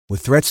With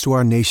threats to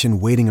our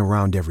nation waiting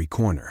around every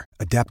corner,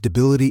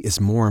 adaptability is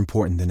more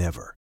important than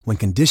ever. When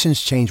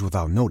conditions change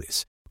without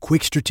notice,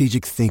 quick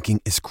strategic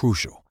thinking is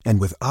crucial.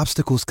 And with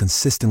obstacles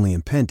consistently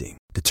impending,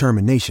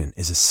 determination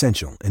is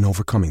essential in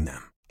overcoming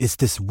them. It's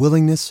this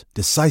willingness,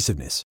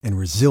 decisiveness, and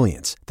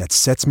resilience that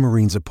sets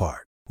Marines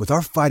apart. With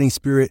our fighting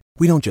spirit,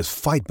 we don't just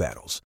fight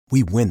battles,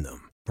 we win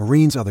them.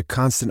 Marines are the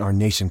constant our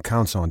nation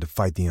counts on to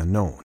fight the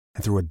unknown.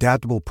 And through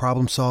adaptable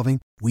problem solving,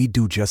 we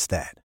do just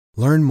that.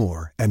 Learn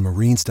more at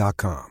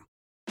marines.com.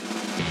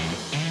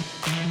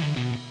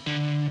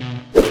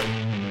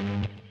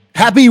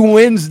 Happy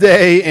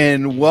Wednesday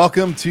and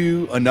welcome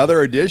to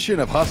another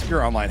edition of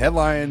Husker Online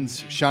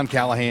Headlines. Sean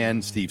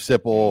Callahan, Steve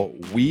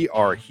Sipple. We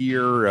are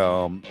here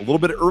a little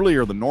bit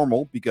earlier than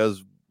normal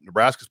because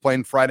Nebraska's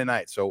playing Friday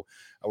night. So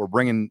we're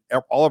bringing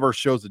all of our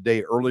shows a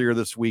day earlier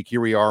this week.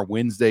 Here we are,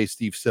 Wednesday,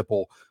 Steve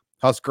Sipple,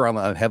 Husker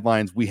Online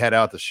Headlines. We head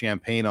out to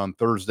Champaign on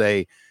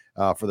Thursday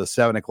for the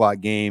 7 o'clock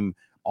game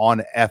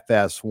on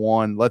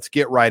FS1. Let's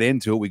get right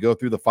into it. We go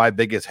through the 5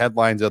 biggest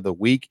headlines of the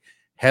week.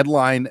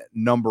 Headline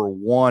number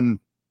 1,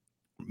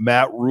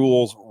 Matt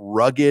Rule's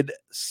rugged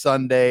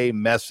Sunday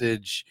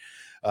message.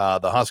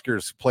 The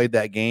Huskers played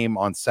that game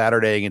on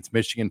Saturday against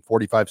Michigan,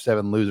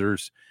 45-7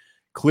 losers.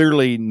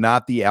 Clearly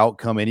not the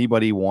outcome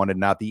anybody wanted,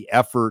 not the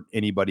effort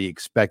anybody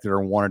expected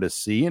or wanted to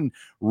see. And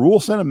Rule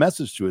sent a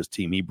message to his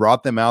team. He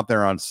brought them out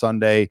there on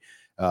Sunday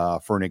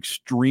for an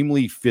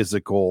extremely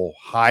physical,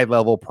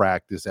 high-level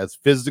practice, as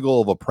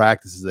physical of a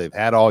practice as they've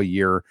had all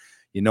year.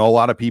 You know, a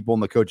lot of people in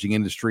the coaching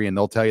industry, and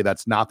they'll tell you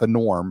that's not the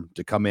norm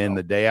to come in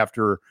the day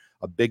after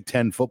a Big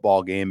Ten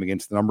football game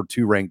against the number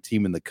 2 ranked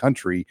team in the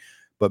country.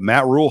 But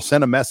Matt Rule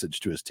sent a message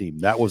to his team.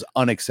 That was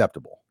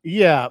unacceptable.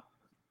 Yeah.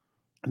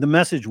 The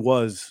message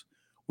was,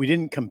 we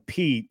didn't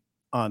compete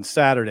on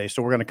Saturday,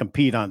 so we're going to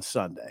compete on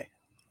Sunday.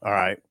 All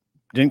right.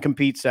 Didn't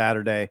compete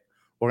Saturday.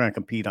 We're going to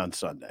compete on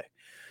Sunday.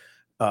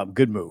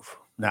 Good move.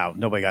 Now,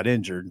 nobody got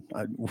injured.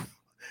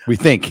 We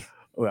think.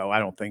 Well, I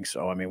don't think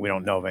so. I mean, we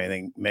don't know of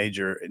anything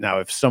major. Now,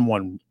 if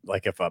someone,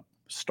 like if a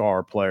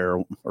star player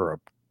or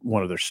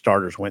one of their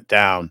starters went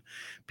down,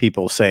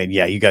 people saying,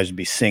 yeah, you guys would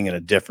be singing a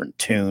different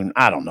tune.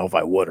 I don't know if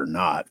I would or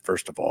not,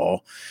 first of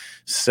all.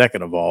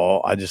 Second of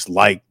all, I just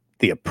like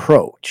the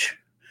approach.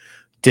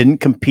 Didn't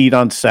compete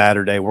on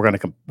Saturday. We're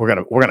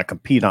gonna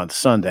compete on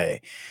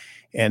Sunday.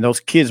 And those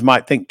kids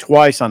might think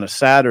twice on a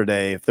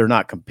Saturday if they're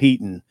not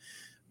competing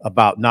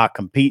about not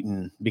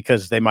competing,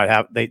 because they might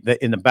have they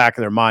in the back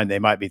of their mind, they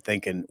might be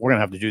thinking, we're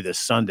gonna have to do this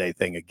Sunday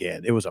thing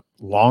again. It was a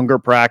longer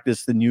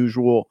practice than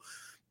usual.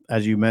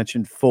 As you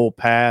mentioned, full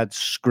pads,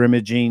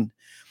 scrimmaging.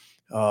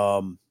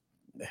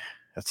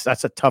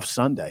 That's a tough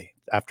Sunday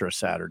after a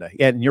Saturday.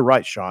 Yeah, and you're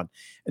right, Sean.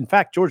 In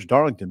fact, George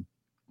Darlington,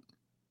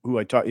 who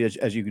I talk,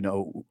 as you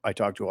know, I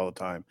talk to all the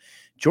time,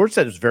 George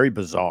said it's very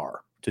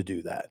bizarre to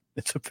do that.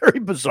 It's a very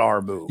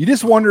bizarre move. You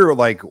just wonder,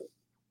 like,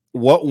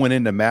 what went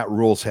into Matt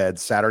Rule's head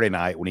Saturday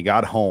night when he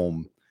got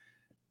home,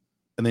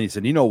 and then he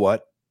said, "You know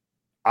what?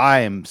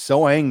 I am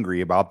so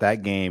angry about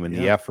that game and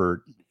the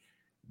effort."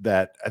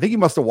 That I think he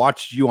must have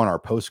watched you on our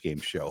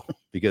post-game show,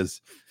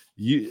 because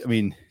I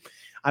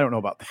don't know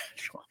about that,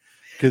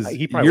 because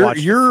he probably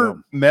watched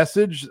your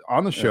message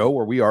on the show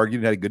where we argued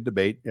and had a good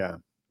debate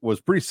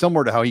was pretty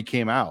similar to how he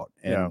came out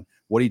and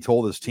what he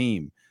told his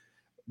team.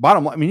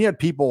 Bottom line, I mean, you had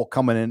people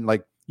coming in,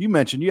 like you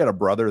mentioned, you had a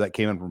brother that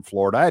came in from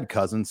Florida. I had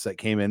cousins that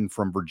came in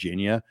from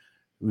Virginia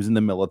who was in the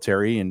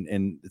military, and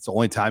it's the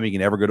only time he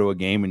can ever go to a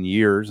game in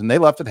years, and they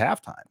left at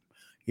halftime.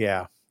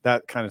 Yeah,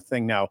 that kind of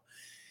thing. Now,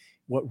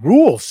 what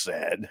Rule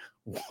said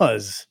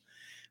was,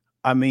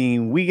 I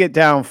mean, we get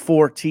down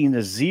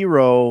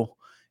 14-0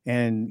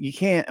 and you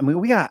can't, I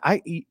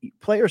mean,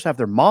 players have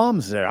their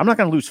moms there. I'm not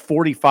going to lose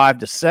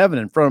 45-7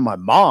 in front of my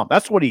mom.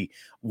 That's what he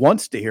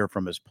wants to hear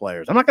from his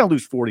players. I'm not going to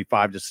lose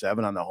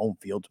 45-7 on the home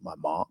field to my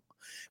mom,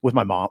 with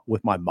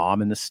my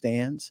mom in the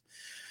stands.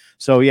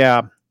 So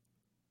yeah,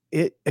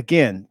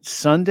 again,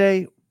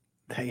 Sunday,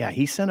 yeah,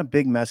 he sent a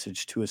big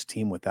message to his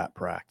team with that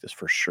practice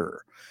for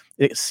sure.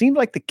 It seemed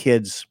like the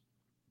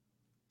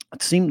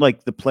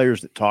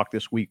players that talked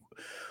this week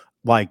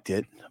liked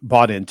it,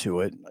 bought into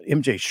it.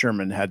 MJ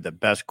Sherman had the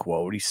best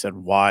quote. He said,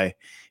 if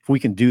we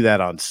can do that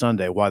on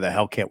Sunday, why the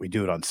hell can't we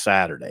do it on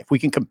Saturday? If we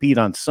can compete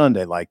on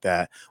Sunday like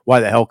that, why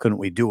the hell couldn't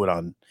we do it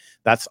on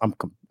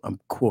I'm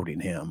quoting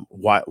him.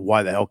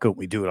 Why the hell couldn't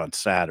we do it on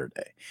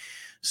Saturday?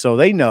 So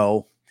they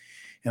know,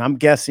 and I'm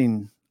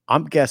guessing,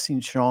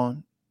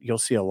 Sean, you'll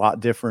see a lot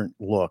different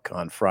look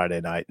on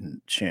Friday night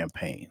in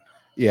Champaign.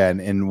 Yeah,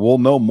 and we'll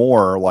know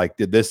more, like,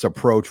 did this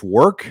approach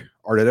work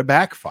or did it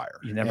backfire?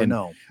 You never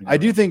know. I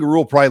do think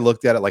Rule probably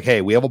looked at it like,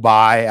 hey, we have a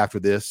bye after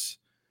this.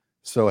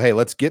 So, hey,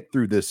 let's get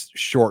through this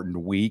shortened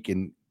week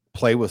and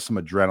play with some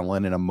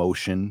adrenaline and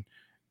emotion.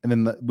 And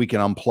then we can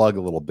unplug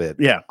a little bit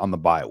on the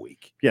bye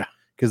week. Yeah.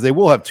 Because they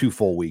will have 2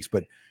 full weeks.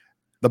 But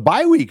the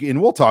bye week,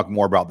 and we'll talk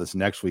more about this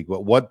next week,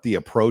 but what the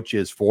approach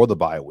is for the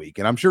bye week.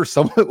 And I'm sure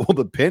some of it will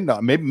depend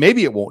on,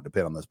 maybe it won't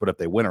depend on this, but if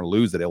they win or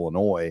lose at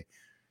Illinois,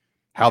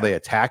 how they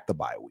attack the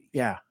bye week.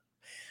 Yeah.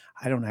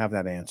 I don't have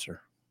that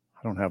answer.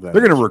 They're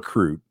going to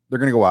recruit. they're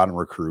going to go out and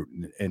recruit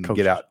and Coaches.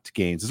 get out to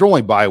games. It's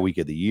only bye week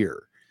of the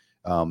year.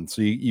 So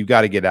you've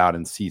got to get out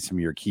and see some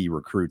of your key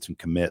recruits and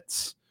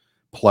commits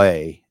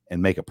play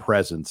and make a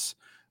presence.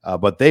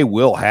 But they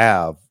will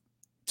have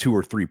 2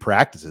 or 3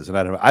 practices, and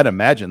I'd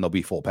imagine they'll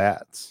be full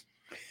pads.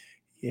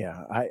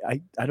 Yeah,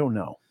 I don't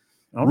know.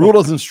 Rule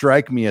doesn't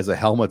strike me as a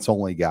helmets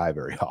only guy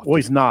very often. Well,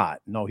 he's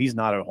not. No, he's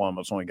not a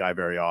helmets only guy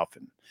very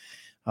often.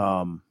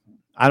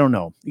 I don't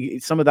know.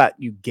 Some of that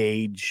you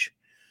gauge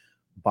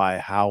by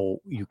how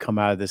you come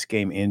out of this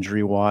game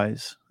injury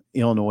wise.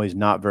 Illinois is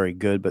not very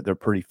good, but they're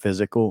pretty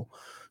physical.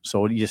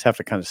 So you just have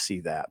to kind of see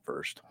that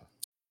first.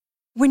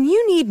 When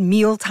you need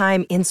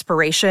mealtime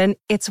inspiration,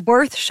 it's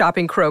worth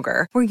shopping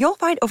Kroger, where you'll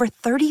find over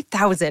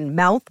 30,000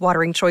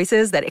 mouth-watering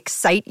choices that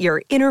excite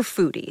your inner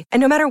foodie. And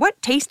no matter what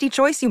tasty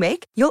choice you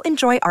make, you'll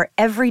enjoy our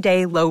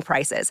everyday low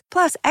prices,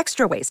 plus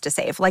extra ways to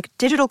save, like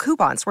digital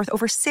coupons worth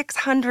over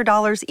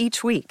 $600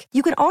 each week.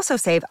 You can also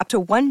save up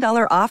to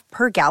 $1 off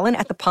per gallon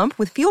at the pump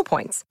with fuel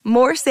points.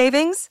 More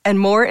savings and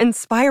more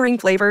inspiring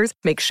flavors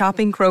make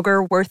shopping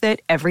Kroger worth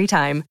it every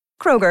time.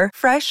 Kroger,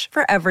 fresh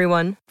for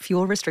everyone.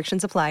 Fuel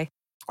restrictions apply.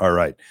 All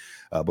right.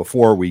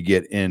 Before we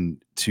get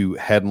into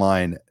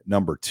headline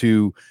number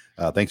 2,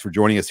 thanks for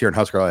joining us here in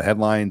HuskerOnline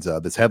Headlines.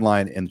 This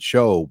headline and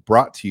show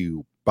brought to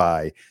you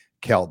by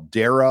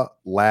Caldera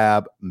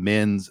Lab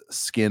Men's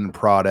Skin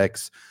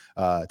Products.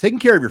 Taking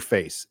care of your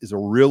face is a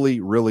really,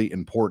 really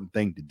important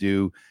thing to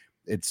do.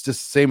 It's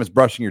just the same as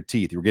brushing your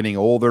teeth. You're getting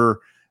older.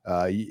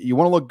 You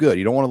want to look good.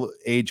 You don't want to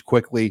age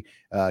quickly.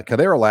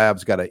 Caldera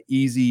Lab's got an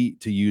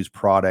easy-to-use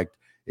product.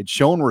 It's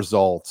shown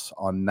results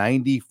on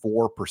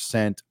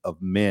 94%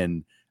 of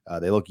men.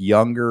 They look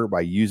younger by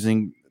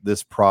using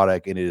this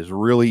product, and it is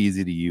really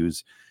easy to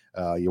use.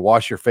 You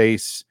wash your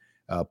face,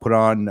 put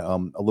on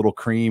a little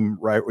cream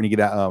right when you get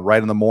out,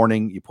 right in the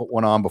morning. You put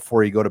one on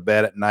before you go to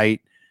bed at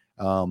night,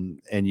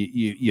 and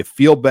you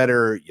feel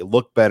better, you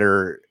look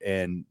better,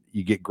 and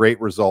you get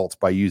great results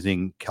by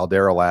using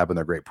Caldera Lab and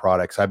their great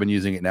products. I've been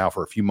using it now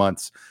for a few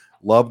months.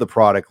 Love the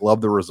product, love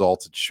the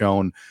results it's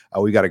shown.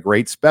 We got a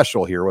great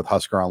special here with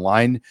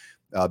HuskerOnline.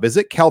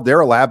 Visit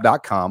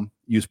calderalab.com.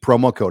 Use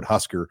promo code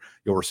Husker.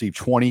 You'll receive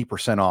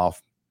 20%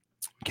 off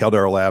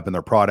Caldera Lab and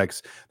their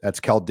products. That's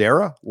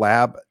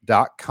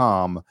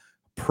calderalab.com.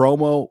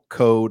 Promo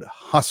code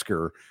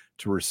Husker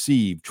to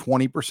receive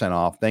 20%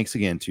 off. Thanks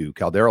again to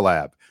Caldera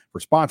Lab for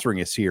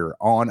sponsoring us here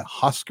on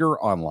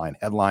HuskerOnline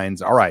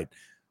Headlines. All right.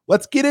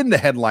 Let's get into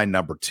headline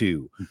number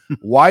 2.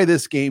 Why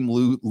this game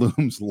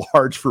looms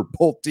large for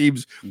both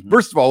teams.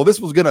 First of all, this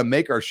was going to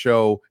make our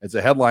show as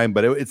a headline,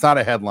 but it's not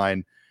a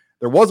headline.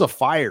 There was a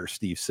fire,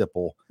 Steve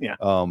Sipple,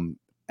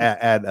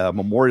 at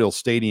Memorial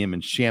Stadium in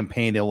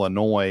Champaign,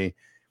 Illinois,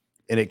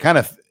 and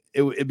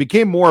it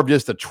became more of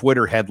just a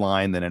Twitter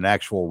headline than an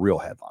actual real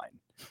headline.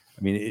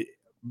 I mean,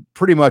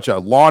 pretty much a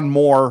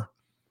lawnmower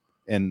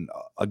and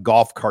a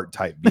golf cart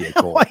type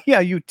vehicle.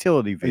 Yeah,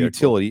 utility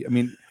vehicle. I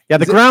mean. Yeah,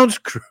 the grounds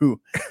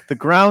crew. The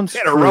grounds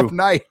had crew. a rough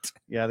night.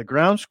 Yeah, the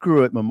grounds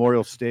crew at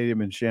Memorial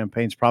Stadium in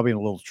Champaign's probably in a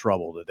little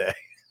trouble today.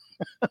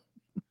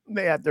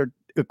 They had their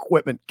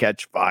equipment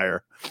catch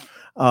fire.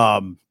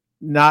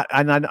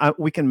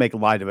 We can make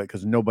light of it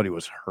because nobody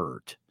was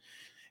hurt,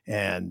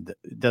 and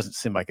it doesn't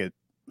seem like it.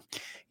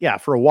 Yeah,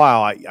 for a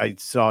while I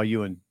saw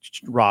you and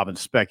Robin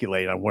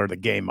speculate on where the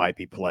game might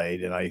be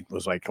played, and I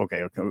was like,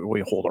 okay,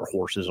 we hold our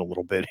horses a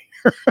little bit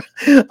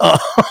here.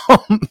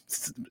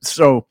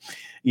 So,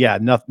 yeah,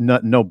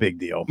 no big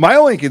deal. My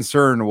only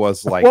concern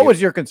was like, what was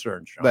your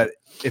concern, Sean? That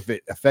if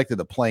it affected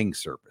the playing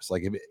surface,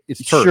 like if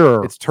it's turf,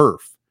 Sure. it's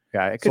turf.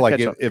 Yeah, it could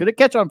could it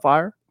catch on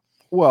fire?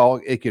 Well,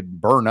 it could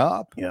burn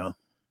up. Yeah,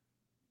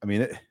 I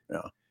mean,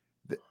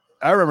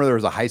 I remember there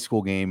was a high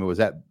school game. It was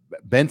at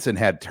Benson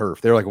had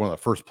turf. They're like one of the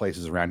first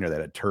places around here that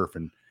had turf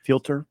and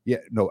field turf. Yeah,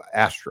 no,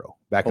 Astro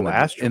back in the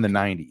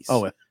 90s.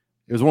 Oh, it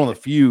was one of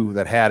the few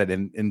that had it.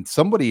 And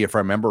somebody, if I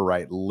remember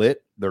right,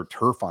 lit their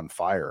turf on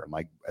fire and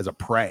like as a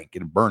prank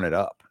and burn it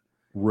up.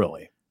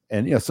 Really?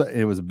 And so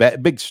it was a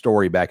big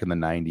story back in the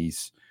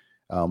 90s.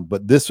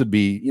 But this would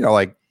be,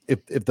 like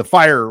if the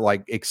fire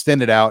like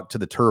extended out to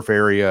the turf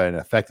area and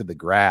affected the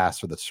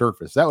grass or the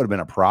surface, that would have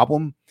been a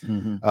problem.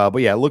 But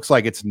yeah, it looks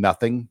like it's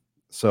nothing.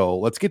 So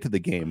let's get to the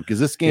game because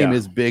this game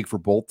is big for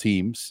both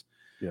teams.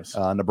 Yes.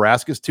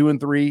 Nebraska's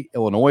 2-3,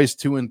 Illinois is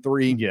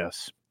 2-3.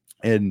 Yes.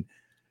 And,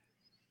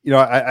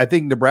 I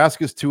think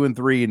Nebraska's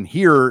 2-3. And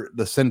here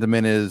the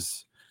sentiment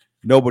is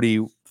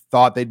nobody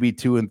thought they'd be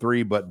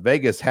 2-3, but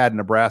Vegas had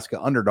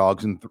Nebraska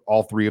underdogs in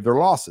all 3 of their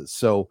losses.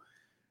 So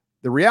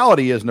the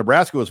reality is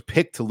Nebraska was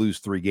picked to lose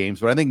 3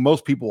 games, but I think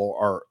most people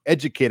are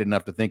educated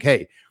enough to think,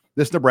 hey,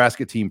 this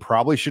Nebraska team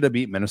probably should have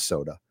beat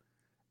Minnesota.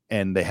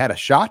 And they had a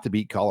shot to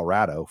beat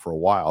Colorado for a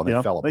while, and they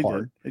fell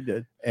apart. They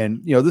did.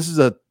 And, this is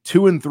a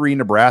 2-3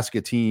 Nebraska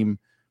team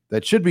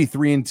that should be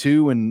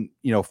 3-2, and,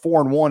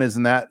 4-1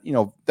 isn't that,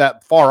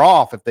 that far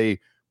off if they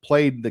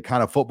played the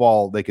kind of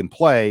football they can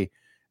play.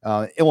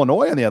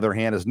 Illinois, on the other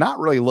hand, has not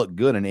really looked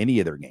good in any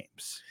of their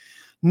games.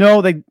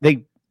 No, they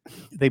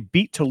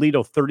beat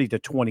Toledo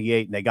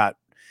 30-28, and they got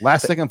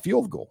last second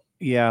field goal.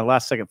 Yeah,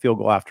 last second field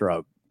goal after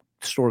a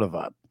sort of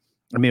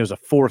it was a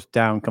fourth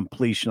down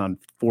completion on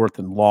 4th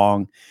and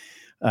long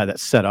that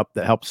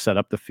helped set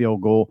up the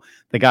field goal.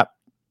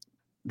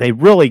 They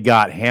really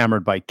got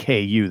hammered by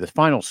KU. The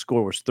final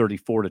score was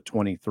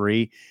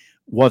 34-23.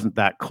 Wasn't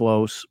that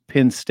close.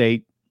 Penn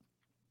State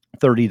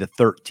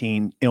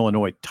 30-13.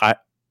 Illinois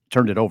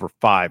turned it over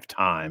 5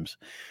 times.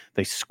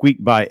 They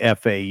squeaked by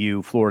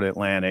FAU, Florida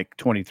Atlantic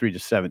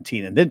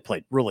 23-17, and then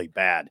played really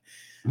bad.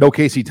 No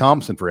Casey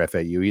Thompson for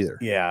FAU either.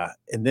 Yeah,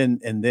 and then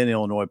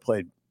Illinois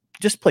played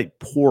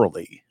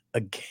poorly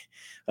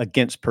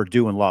against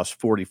Purdue and lost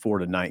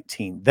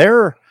 44-19.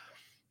 They're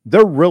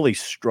really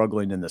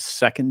struggling in the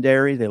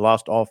secondary. They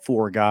lost all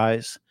 4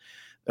 guys.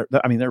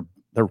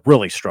 They're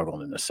really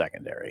struggling in the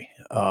secondary.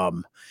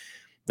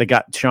 They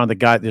got Sean, the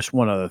guy. Just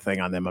one other thing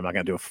on them. I'm not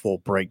going to do a full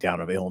breakdown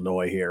of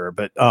Illinois here,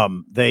 but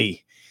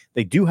they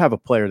do have a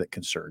player that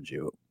concerns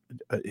you.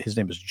 His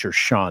name is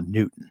Jershawn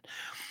Newton.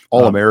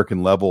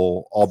 All-American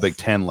level, all Big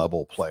Ten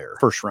level player.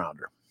 First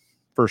rounder.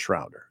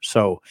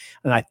 So,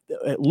 and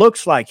it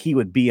looks like he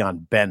would be on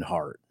Ben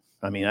Hart.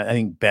 I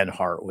think Ben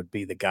Hart would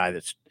be the guy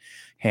that's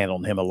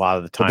handling him a lot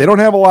of the time. But they don't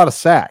have a lot of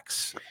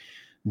sacks.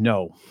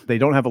 No, they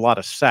don't have a lot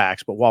of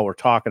sacks, but while we're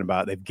talking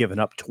about it, they've given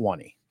up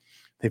 20.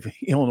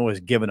 Illinois has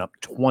given up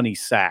 20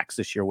 sacks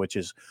this year, which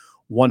is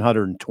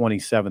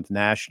 127th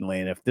nationally.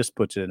 And if this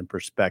puts it in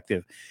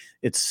perspective,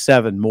 it's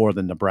 7 more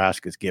than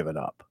Nebraska's given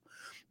up.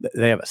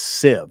 They have a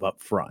sieve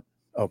up front.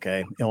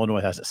 Okay.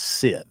 Illinois has a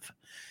sieve.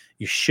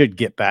 You should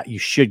get back. You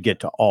should get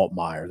to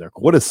Altmaier.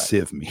 What does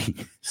sieve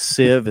mean?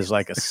 Sieve is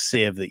like a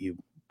sieve that you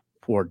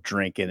pour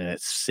drink in, and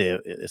it's sieve.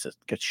 It's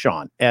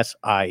Sean,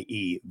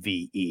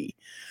 S-I-E-V-E.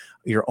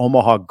 Your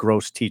Omaha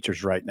gross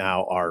teachers right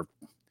now are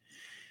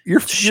You're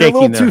a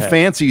little too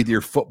fancy with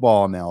your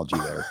football analogy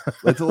there.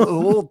 It's a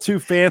little too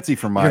fancy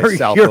for my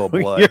South O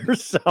blood. Your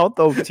South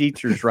O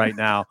teachers right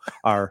now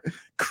are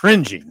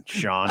cringing,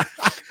 Sean.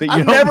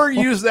 I've never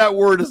used that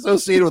word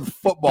associated with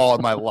football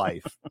in my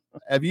life.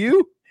 Have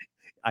you?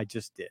 I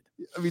just did.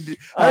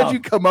 How did you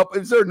come up?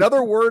 Is there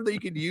another word that you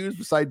could use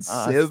besides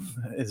sieve?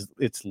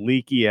 It's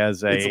leaky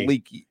as a. It's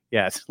leaky.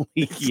 Yeah, it's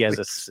leaky as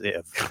a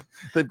sieve.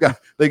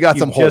 They got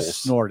some holes.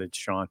 Just snorted,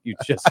 Sean. You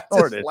just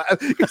snorted.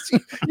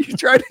 You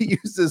tried to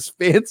use this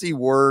fancy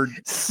word,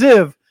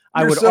 sieve.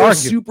 I would argue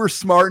super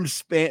smart and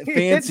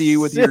fancy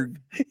with your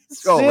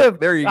sieve.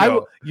 There you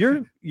go.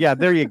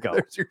 There you go.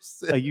 There's your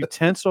sieve. A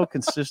utensil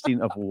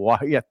consisting of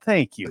water. Yeah,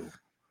 thank you,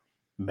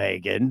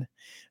 Megan.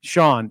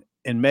 Sean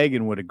and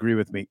Megan would agree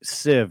with me.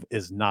 Sieve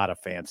is not a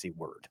fancy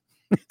word.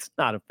 It's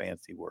not a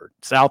fancy word.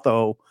 South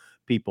O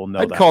people know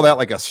that. I'd call that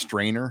like a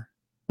strainer.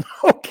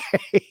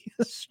 Okay,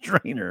 a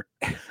strainer.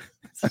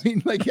 But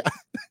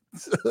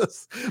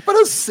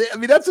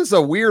that's just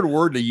a weird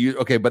word to use.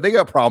 Okay, but they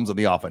got problems on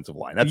the offensive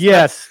line.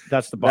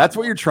 That's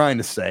what you're trying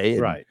to say,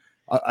 right?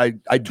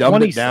 I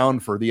dumbed it down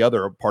for the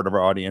other part of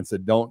our audience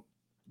that don't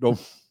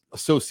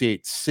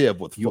associate sieve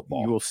with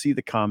football. You will see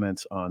the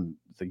comments on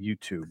the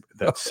YouTube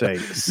that say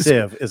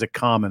sieve is a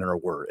common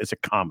word. It's a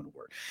common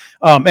word.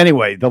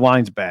 Anyway, the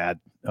line's bad.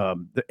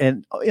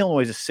 And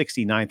Illinois is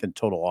 69th in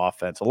total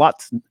offense.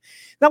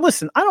 Now,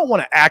 listen, I don't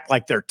want to act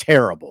like they're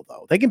terrible,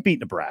 though. They can beat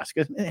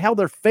Nebraska. Hell,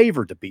 they're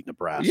favored to beat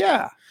Nebraska.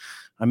 Yeah.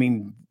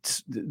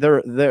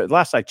 They're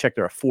last I checked,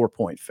 they're a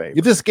 4-point favorite.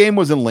 If this game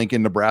was in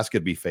Lincoln, Nebraska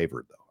would be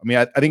favored, though.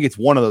 I think it's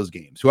one of those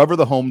games. Whoever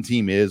the home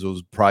team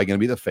was probably going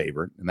to be the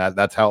favorite, and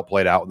that's how it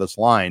played out with this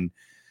line.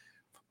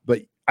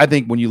 But I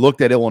think when you looked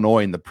at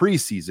Illinois in the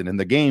preseason and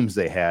the games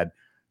they had,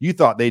 you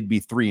thought they'd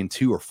be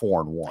 3-2 or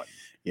 4-1.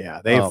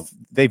 Yeah,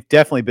 they've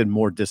definitely been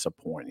more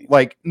disappointing.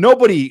 Like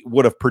nobody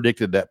would have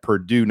predicted that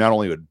Purdue not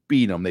only would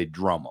beat them, they'd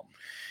drum them.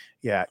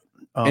 Yeah.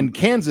 And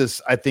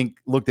Kansas, I think,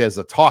 looked as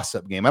a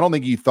toss-up game. I don't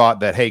think you thought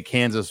that, hey,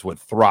 Kansas would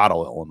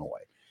throttle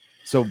Illinois.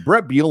 So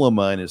Brett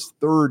Bielema in his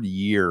 3rd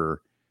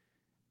year,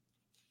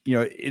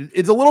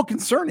 it's a little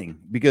concerning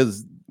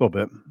because a little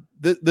bit.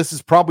 This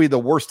is probably the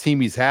worst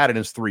team he's had in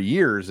his 3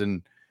 years,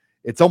 and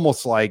it's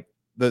almost like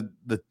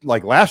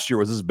like last year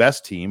was his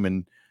best team,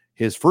 and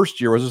his first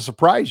year was a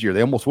surprise year.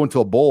 They almost went to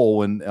a bowl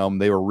when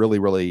they were really,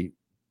 really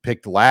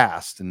picked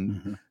last,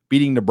 and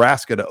beating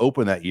Nebraska to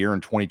open that year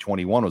in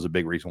 2021 was a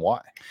big reason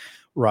why.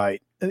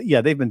 Right. Yeah,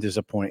 they've been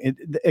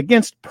disappointed.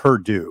 Against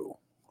Purdue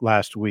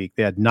last week,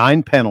 they had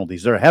 9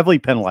 penalties. They're a heavily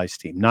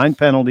penalized team. 9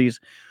 penalties,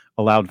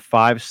 allowed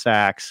 5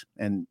 sacks,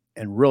 and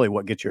really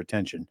what gets your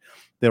attention,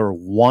 they were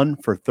 1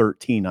 for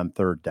 13 on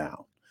 3rd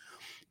down.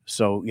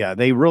 So, yeah,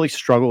 they really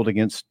struggled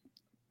against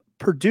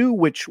Purdue,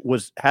 which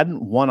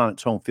hadn't won on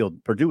its home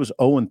field. Purdue was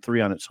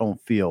 0-3 on its home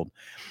field.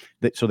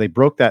 So they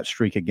broke that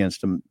streak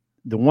against them.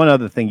 The one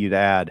other thing you'd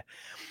add,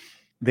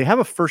 they have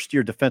a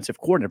first-year defensive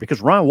coordinator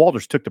because Ryan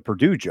Walters took the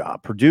Purdue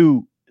job.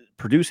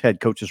 Purdue's head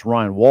coach is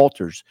Ryan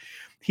Walters.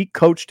 He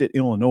coached at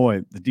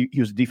Illinois.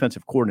 He was a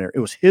defensive coordinator. It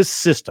was his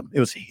system.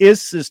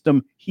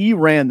 He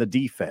ran the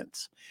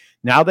defense.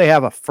 Now they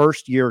have a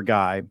first-year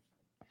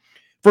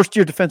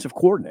defensive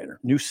coordinator,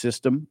 new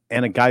system,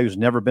 and a guy who's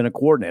never been a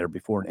coordinator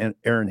before,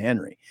 Aaron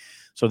Henry.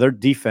 So their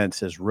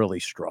defense has really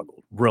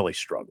struggled.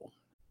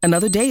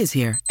 Another day is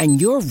here,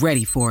 and you're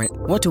ready for it.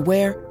 What to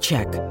wear?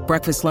 Check.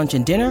 Breakfast, lunch,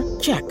 and dinner?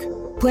 Check.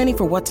 Planning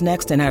for what's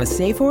next and how to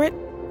save for it?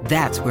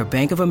 That's where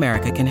Bank of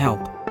America can help.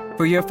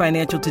 For your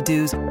financial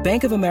to-dos,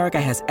 Bank of America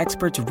has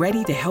experts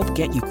ready to help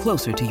get you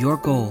closer to your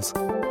goals.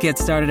 Get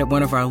started at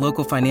one of our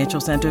local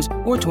financial centers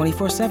or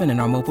 24/7 in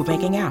our mobile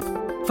banking app.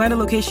 Find a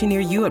location near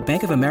you at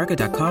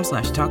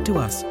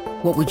bankofamerica.com/talktous.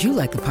 What would you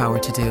like the power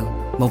to do?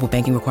 Mobile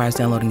banking requires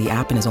downloading the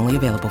app and is only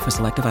available for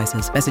select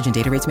devices. Message and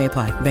data rates may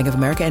apply. Bank of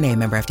America N.A.,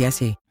 member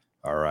FDIC.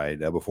 All right.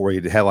 Before we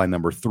get to headline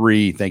number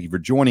 3, thank you for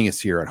joining us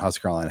here on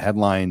HuskerOnline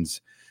Headlines.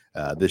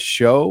 This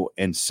show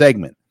and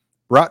segment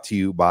brought to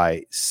you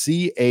by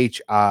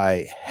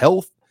CHI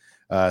Health.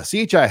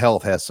 CHI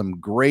Health has some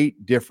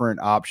great different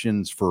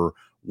options for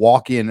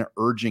walk-in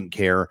urgent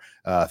care.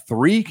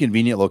 3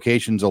 convenient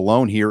locations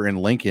alone here in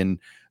Lincoln,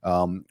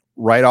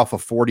 right off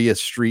of 40th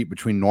Street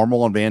between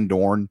Normal and Van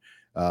Dorn,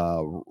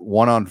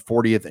 one on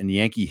 40th and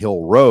Yankee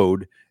Hill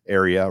Road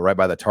area right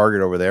by the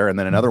Target over there, and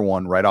then another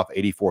one right off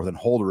 84th and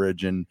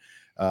Holdridge. And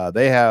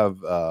they have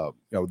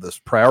this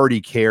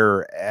priority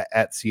care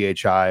at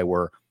CHI,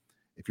 where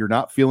if you're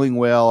not feeling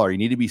well or you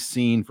need to be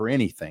seen for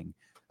anything,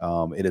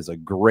 it is a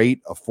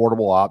great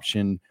affordable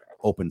option.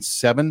 Open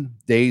 7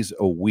 days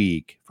a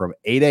week from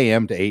 8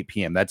 a.m. to 8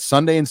 p.m. That's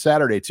Sunday and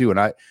Saturday too. And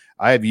I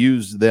have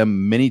used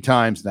them many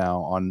times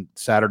now on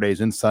Saturdays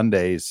and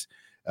Sundays,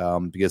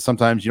 because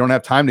sometimes you don't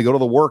have time to go to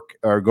the work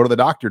or go to the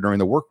doctor during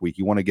the work week.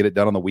 You want to get it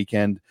done on the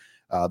weekend.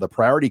 The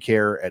priority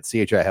care at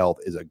CHI Health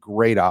is a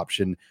great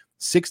option.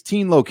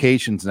 16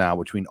 locations now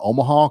between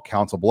Omaha,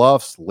 Council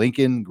Bluffs,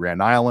 Lincoln,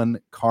 Grand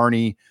Island,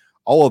 Kearney,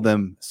 all of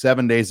them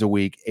 7 days a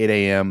week, 8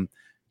 a.m.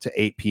 to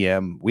 8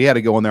 p.m. We had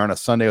to go in there on a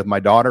Sunday with my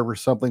daughter or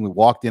something. We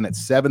walked in at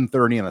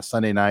 7:30 on a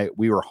Sunday night.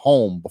 We were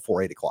home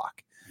before 8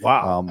 o'clock.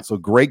 Wow. So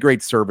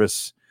great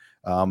service.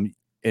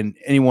 And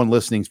anyone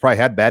listening's probably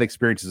had bad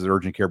experiences at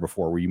urgent care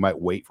before, where you might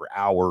wait for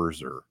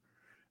hours or,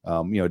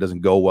 it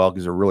doesn't go well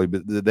because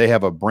they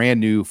have a brand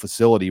new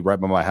facility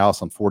right by my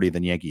house on 40th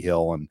and Yankee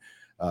Hill, and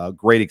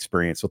great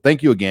experience. So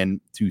thank you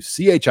again to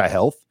CHI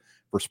Health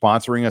for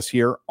sponsoring us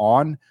here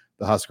on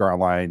the Husker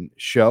Online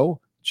show.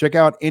 Check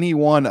out any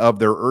one of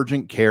their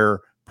urgent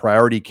care,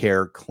 priority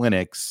care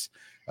clinics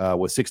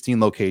with 16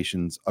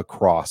 locations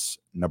across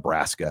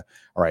Nebraska.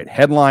 All right,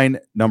 headline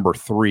number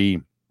 3.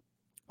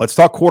 Let's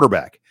talk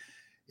quarterback.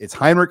 It's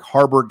Heinrich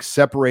Haarberg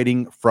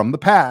separating from the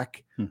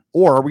pack,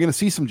 or are we going to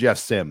see some Jeff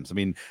Sims? I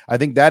mean, I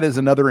think that is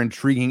another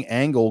intriguing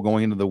angle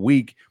going into the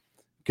week,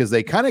 because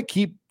they kind of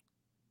keep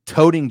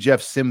toting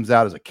Jeff Sims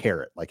out as a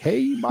carrot. Like, hey,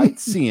 you might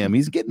see him.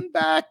 He's getting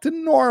back to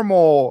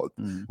normal.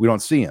 We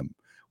don't see him.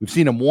 We've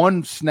seen him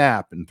 1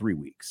 snap in 3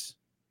 weeks.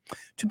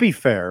 To be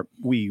fair,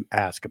 we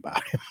ask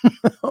about him.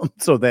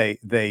 So they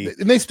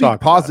speak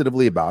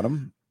positively about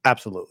him.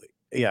 Absolutely.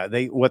 Yeah.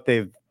 What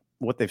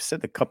they've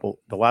said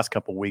the last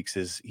couple of weeks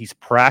is he's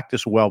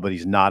practiced well, but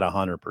he's not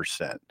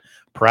 100%.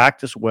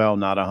 Practiced well,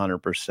 not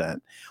 100%.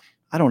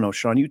 I don't know,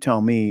 Sean, you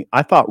tell me.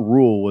 I thought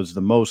Rule was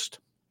the most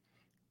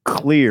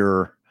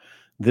clear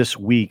this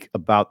week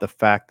about the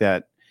fact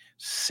that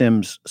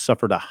Sims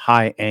suffered a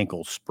high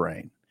ankle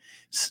sprain.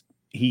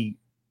 He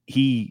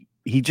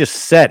just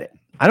said it.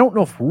 I don't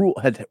know if Rule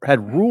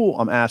had Rule.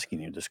 I'm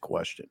asking you this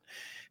question.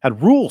 Had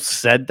Rule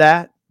said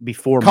that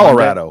before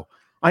Colorado? Monday?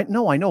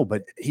 I know,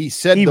 but he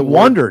said he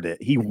wondered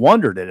it. He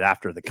wondered it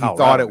after the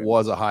Colorado. He thought it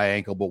was a high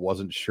ankle, but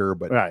wasn't sure.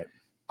 But right.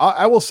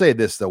 I will say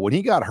this though: when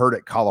he got hurt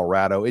at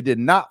Colorado, it did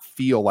not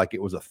feel like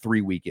it was a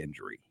 3-week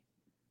injury.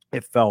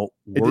 It felt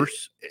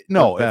worse.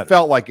 It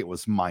felt like it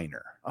was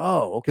minor.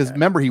 Oh, okay. Because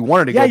remember, he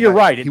wanted to. Yeah, you're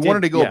right. He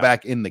wanted to go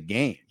back in the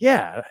game.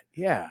 Yeah.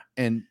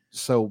 And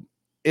so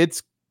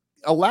it's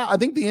allowed. I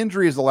think the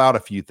injury has allowed a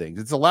few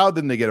things. It's allowed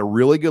them to get a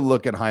really good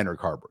look at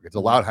Heinrich Haarberg. It's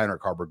allowed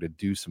Heinrich Haarberg to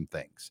do some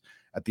things.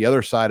 At the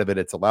other side of it,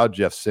 it's allowed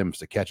Jeff Sims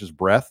to catch his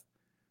breath,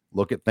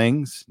 look at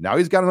things. Now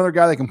he's got another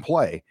guy that can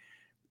play.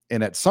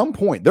 And at some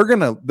point, they're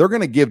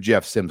gonna give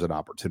Jeff Sims an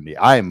opportunity.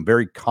 I am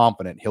very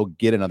confident he'll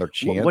get another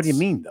chance. What do you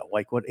mean though?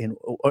 Like what?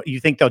 You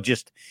think do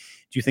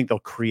you think they'll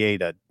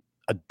create a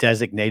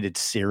designated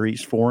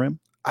series for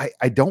him? I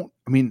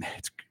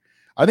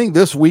think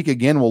this week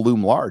again will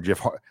loom large.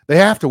 If they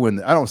have to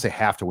win, I don't say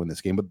have to win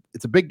this game, but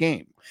it's a big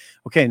game.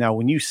 Okay, now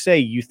when you say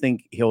you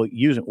think he'll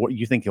use it, what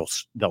you think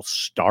they'll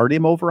start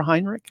him over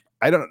Heinrich?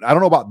 I don't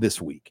know about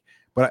this week,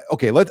 but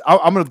okay,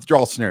 I'm going to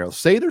draw a scenario.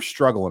 Say they're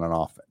struggling on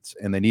offense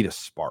and they need a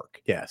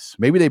spark. Yes,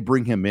 maybe they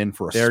bring him in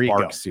for a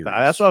spark series.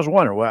 That's what I was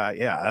wondering. Well,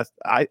 yeah,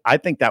 I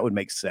think that would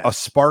make sense. A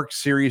spark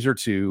series or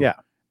two. Yeah.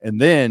 And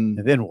then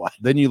what?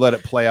 Then you let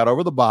it play out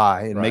over the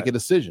bye and make a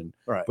decision.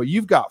 Right. But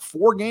you've got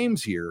 4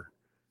 games here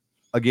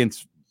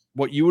against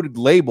what you would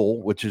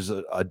label, which is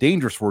a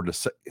dangerous word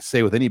to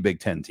say with any Big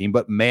Ten team,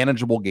 but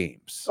manageable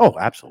games. Oh,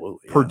 absolutely.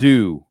 Yeah.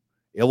 Purdue,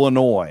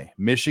 Illinois,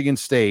 Michigan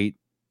State,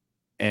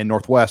 and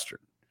Northwestern.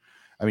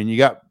 I mean, you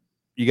got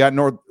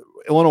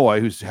Illinois,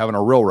 who's having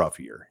a real rough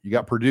year. You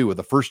got Purdue with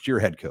a first-year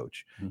head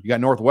coach. You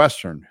got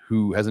Northwestern,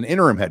 who has an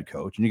interim head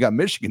coach, and you got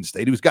Michigan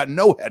State, who's got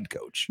no head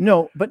coach.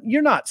 No, but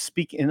you're not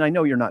speaking, and I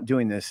know you're not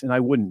doing this, and I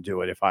wouldn't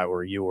do it if I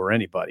were you or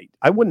anybody.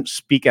 I wouldn't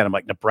speak at them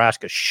like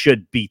Nebraska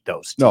should beat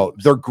those teams. No,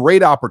 they're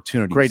great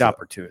opportunities. Great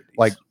opportunities.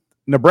 Like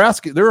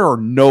Nebraska, there are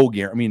no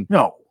guarantees. I mean,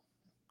 no.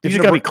 These are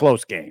going to be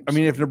close games. I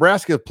mean, if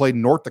Nebraska played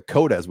North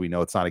Dakota, as we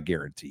know, it's not a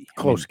guarantee.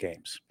 Close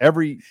games.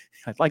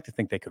 I'd like to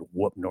think they could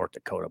whoop North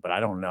Dakota, but I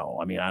don't know.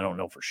 I mean, I don't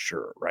know for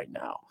sure right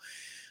now.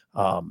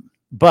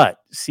 But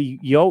see,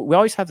 we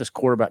always have this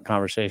quarterback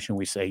conversation.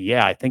 We say,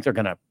 yeah, I think they're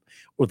going to,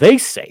 well, they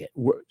say it.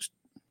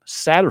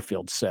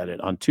 Satterfield said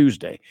it on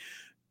Tuesday.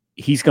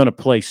 He's going to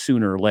play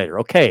sooner or later.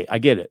 Okay, I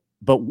get it.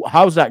 But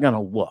how's that going to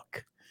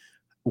look?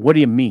 What do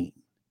you mean?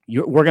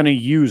 We're going to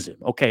use him.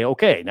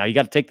 Okay. Now you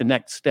got to take the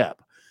next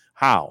step.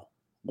 How?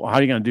 Well, how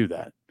are you going to do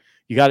that?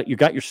 You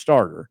got your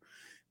starter.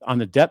 On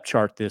the depth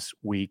chart this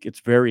week,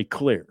 it's very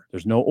clear.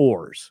 There's no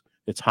oars.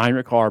 It's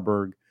Heinrich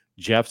Harburg,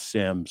 Jeff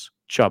Sims,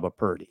 Chubba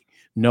Purdy.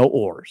 No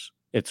oars.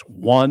 It's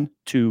 1,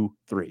 2,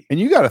 3. And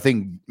you got to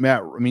think,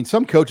 Matt, I mean,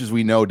 some coaches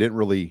we know didn't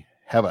really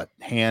have a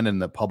hand in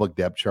the public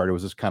depth chart. It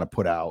was just kind of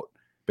put out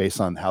based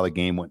on how the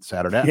game went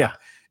Saturday. Yeah.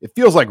 It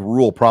feels like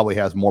Rule probably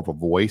has more of a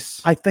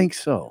voice. I think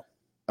so.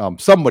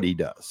 Somebody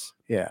does.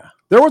 Yeah.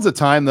 There was a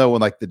time, though,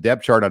 when like the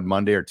depth chart on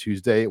Monday or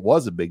Tuesday, it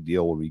was a big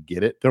deal when we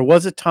get it. There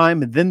was a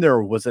time, and then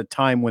there was a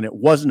time when it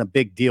wasn't a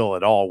big deal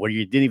at all, where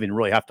you didn't even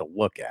really have to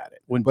look at it.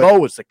 When Bo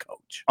was the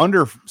coach.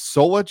 Under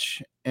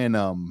Solich and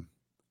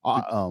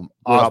Osborne.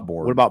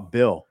 What about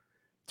Bill?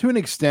 To an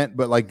extent,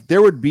 but like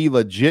there would be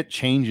legit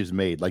changes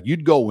made. Like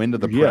you'd go into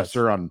the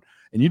presser and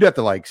you'd have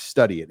to like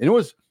study it. And it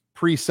was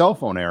pre-cell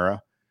phone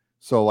era.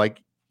 So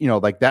like,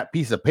 like that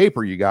piece of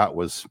paper you got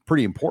was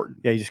pretty important.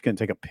 Yeah, you just couldn't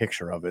take a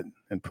picture of it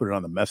and put it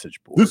on the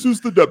message board. This is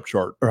the depth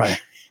chart.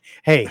 Right.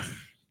 Hey,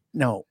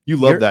 no. You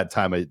love that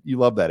time. You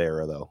love that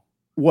era, though.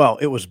 Well,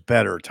 it was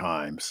better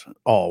times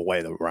all the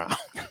way around.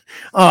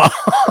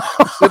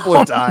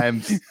 Simpler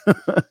times.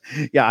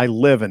 Yeah, I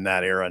live in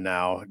that era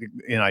now,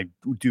 and I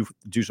do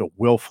so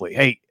willfully.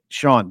 Hey,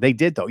 Sean, they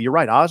did, though. You're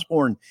right.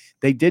 Osborne,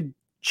 they did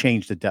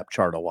change the depth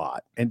chart a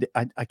lot. And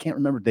I can't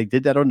remember. They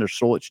did that under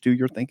Solich, too,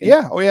 you're thinking?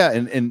 Yeah. Oh, yeah.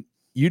 And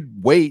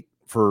you'd wait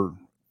for,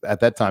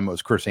 at that time, it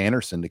was Chris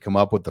Anderson to come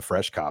up with the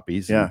fresh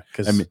copies. Yeah.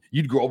 Because I mean,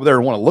 you'd go over there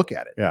and want to look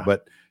at it. Yeah.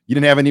 But you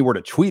didn't have anywhere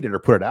to tweet it or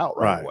put it out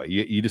right away.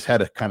 You just had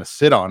to kind of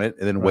sit on it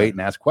and then wait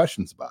and ask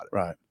questions about it.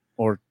 Right.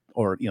 Or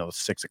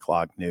 6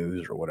 o'clock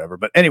news or whatever.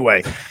 But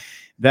anyway,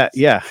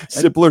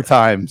 Simpler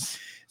times.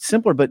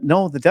 Simpler, but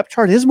no, the depth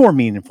chart is more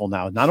meaningful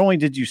now. Not only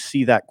did you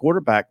see that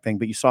quarterback thing,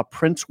 but you saw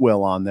Prince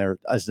Will on there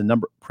as the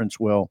number Prince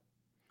Will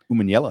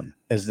Umanyalan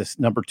as this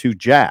number 2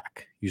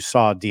 Jack. You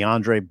saw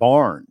DeAndre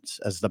Barnes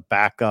as the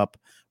backup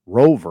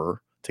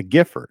rover to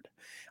Gifford.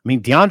 I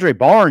mean, DeAndre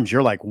Barnes,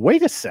 you're like,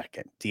 wait a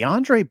second,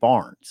 DeAndre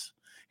Barnes.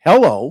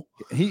 Hello.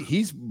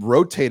 He's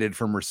rotated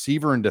from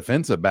receiver and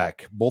defensive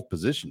back, both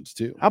positions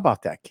too. How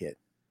about that kid?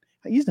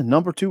 He's the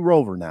number 2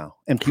 rover now.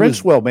 And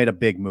Prince Will made a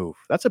big move.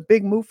 That's a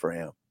big move for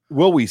him.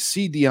 Will we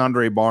see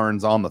DeAndre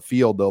Barnes on the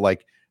field, though?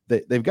 Like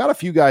they've got a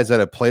few guys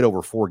that have played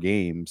over 4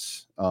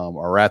 games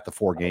or at the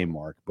 4-game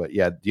mark. But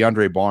yeah,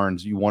 DeAndre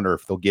Barnes, you wonder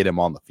if they'll get him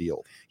on the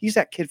field. He's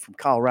that kid from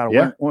Colorado.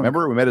 Yeah.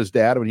 Remember we met his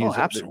dad when he was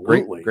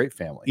absolutely. Great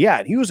family. Yeah.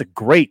 And he was a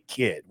great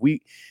kid.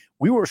 We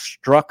were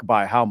struck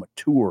by how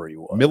mature he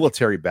was.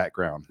 Military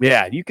background.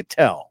 Yeah. You could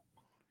tell.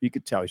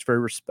 He's very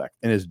respected.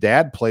 And his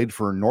dad played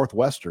for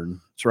Northwestern.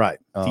 That's right.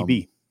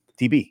 DB.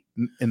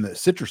 In the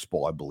Citrus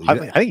Bowl, I believe. I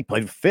think he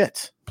played with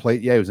Fitz.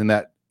 He was in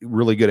that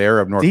really good era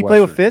of Northwestern. Did he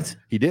play with Fitz?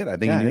 He did. I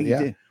think he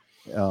did.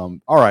 All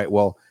right.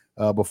 Well,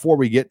 before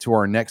we get to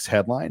our next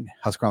headline,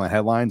 HuskerOnline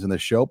headlines in the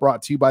show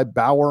brought to you by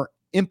Bauer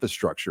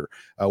Infrastructure.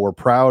 We're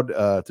proud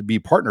to be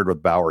partnered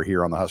with Bauer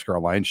here on the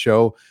HuskerOnline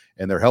show,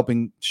 and they're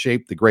helping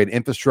shape the great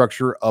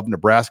infrastructure of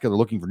Nebraska. They're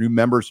looking for new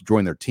members to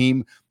join their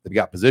team. They've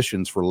got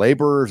positions for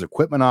laborers,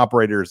 equipment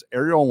operators,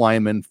 aerial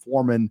linemen,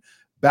 foremen.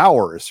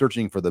 Bauer is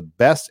searching for the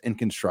best in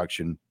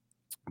construction.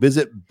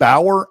 Visit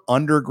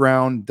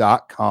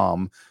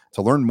BauerUnderground.com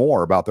to learn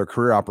more about their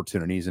career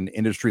opportunities and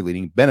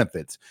industry-leading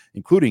benefits,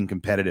 including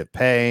competitive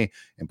pay,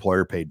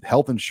 employer-paid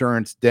health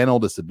insurance, dental,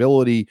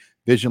 disability,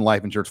 vision,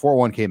 life insurance,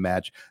 401k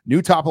match,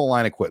 new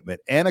top-of-the-line equipment,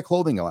 and a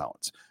clothing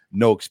allowance.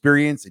 No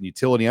experience in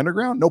utility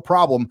underground? No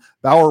problem.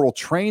 Bauer will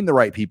train the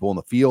right people in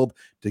the field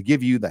to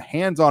give you the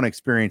hands-on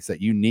experience that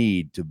you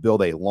need to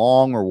build a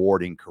long,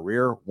 rewarding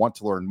career. Want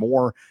to learn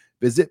more?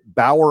 Visit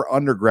Bauer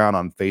Underground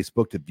on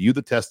Facebook to view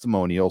the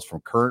testimonials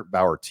from current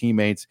Bauer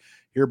teammates,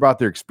 hear about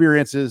their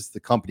experiences, the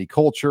company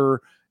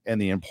culture,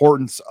 and the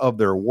importance of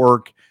their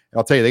work. And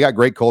I'll tell you, they got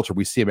great culture.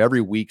 We see them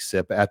every week,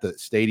 Sip, at the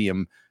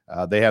stadium.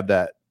 They have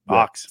that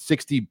box,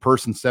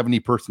 60-person,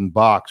 70-person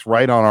box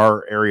right on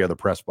our area of the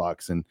press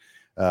box. And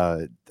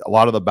a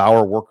lot of the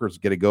Bauer workers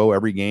get to go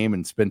every game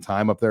and spend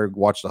time up there,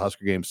 watch the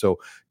Husker game. So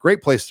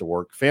great place to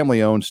work.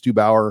 Family owned. Stu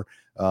Bauer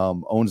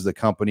owns the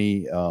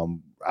company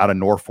out of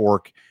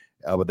Norfolk.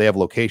 But they have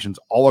locations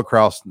all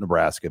across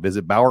Nebraska.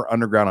 Visit Bauer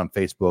Underground on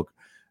Facebook.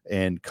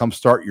 and come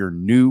start your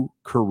new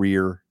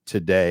career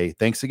today.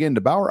 Thanks again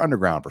to Bauer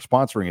Underground for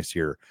sponsoring us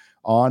here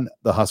on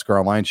the Husker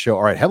Online Show.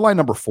 All right, headline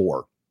number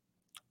 4.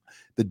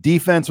 The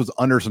defense was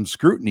under some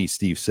scrutiny,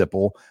 Steve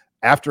Sipple,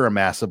 after a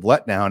massive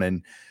letdown.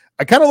 And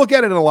I kind of look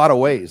at it in a lot of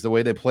ways, the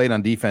way they played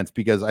on defense,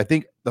 because I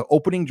think the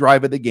opening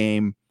drive of the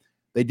game,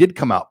 they did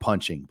come out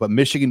punching, but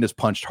Michigan just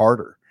punched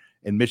harder,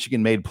 and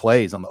Michigan made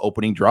plays on the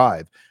opening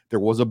drive. There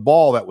was a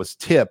ball that was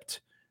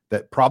tipped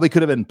that probably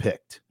could have been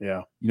picked.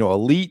 Yeah.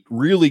 Elite,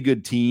 really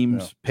good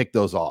teams pick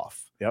those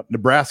off. Yep.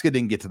 Nebraska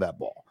didn't get to that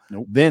ball.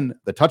 Nope. Then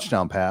the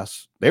touchdown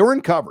pass, they were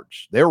in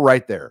coverage. They were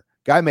right there.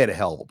 Guy made a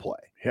hell of a play.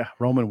 Yeah.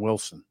 Roman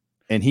Wilson.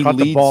 And he caught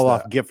leads the ball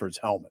off Gifford's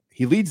helmet.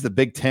 He leads the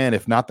Big Ten,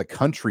 if not the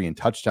country, in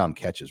touchdown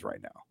catches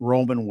right now.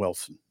 Roman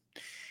Wilson.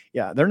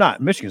 Yeah,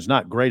 Michigan's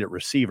not great at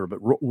receiver, but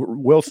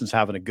Wilson's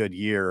having a good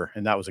year,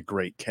 and that was a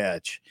great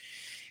catch.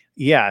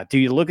 Yeah, do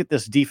you look at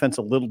this defense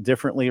a little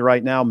differently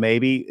right now?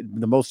 Maybe.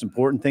 The most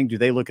important thing, do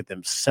they look at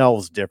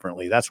themselves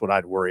differently? That's what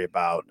I'd worry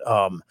about.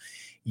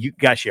 You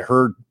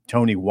heard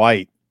Tony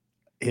White,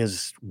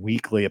 his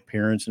weekly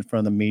appearance in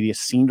front of the media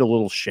seemed a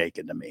little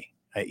shaken to me.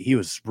 He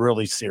was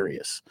really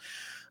serious.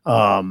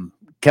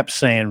 Kept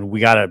saying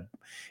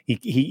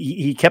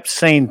he kept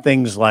saying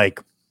things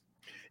like,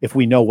 if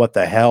we know what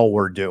the hell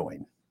we're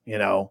doing,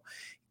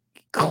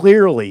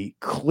 clearly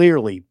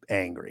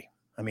angry.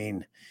 I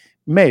mean,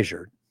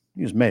 measured.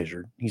 He was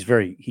measured.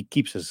 He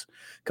keeps his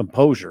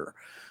composure,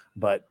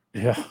 but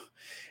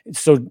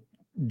so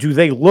do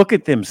they look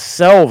at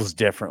themselves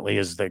differently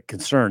is the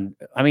concern.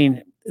 I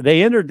mean,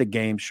 they entered the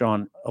game,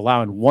 Sean,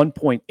 allowing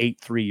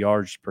 1.83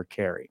 yards per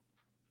carry,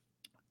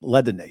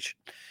 led the nation.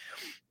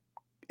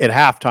 At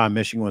halftime,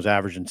 Michigan was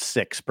averaging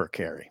 6 per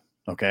carry.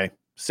 Okay.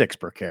 6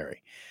 per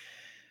carry.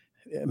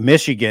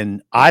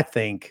 Michigan, I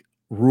think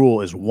Rule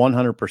is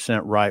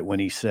 100% right when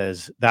he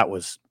says that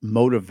was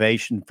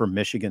motivation for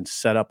Michigan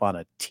set up on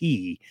a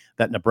tee,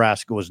 that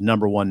Nebraska was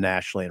number 1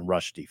 nationally in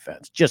rush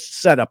defense.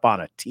 Just set up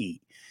on a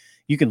tee.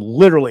 You can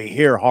literally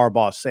hear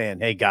Harbaugh saying,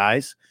 hey,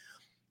 guys,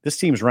 this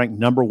team's ranked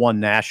number 1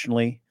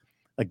 nationally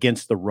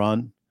against the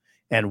run,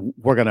 and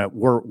we're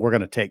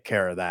gonna take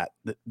care of that.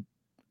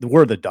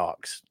 We're the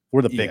dogs.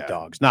 We're the big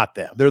dogs, not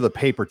them. They're the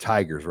paper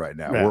tigers right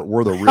now. Yeah.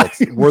 We're the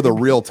real we're the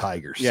real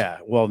tigers. Yeah,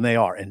 well, and they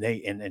are.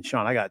 And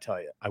Sean, I got to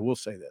tell you, I will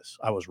say this.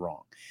 I was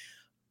wrong.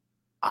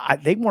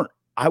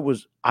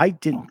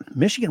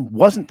 Michigan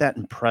wasn't that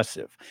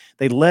impressive.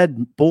 They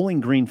led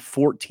Bowling Green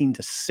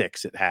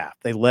 14-6 at half.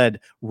 They led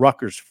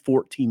Rutgers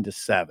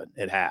 14-7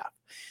 at half.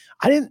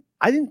 I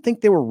didn't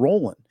think they were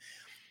rolling.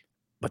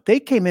 But they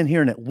came in here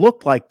and it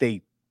looked like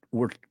they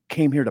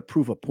came here to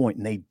prove a point,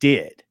 and they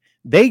did.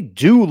 They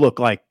did look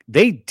like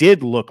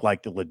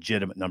the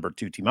legitimate number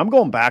 2 team. I'm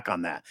going back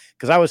on that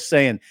because I was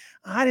saying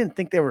I didn't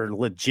think they were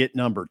legit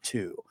number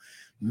 2.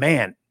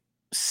 Man,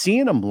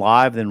 seeing them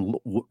live and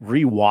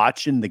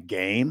rewatching the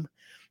game,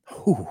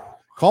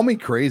 call me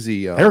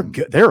crazy. They're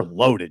good. They're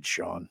loaded,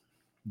 Sean.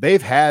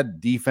 They've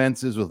had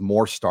defenses with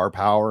more star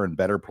power and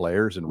better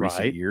players in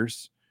recent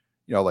years.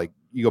 Like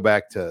you go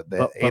back to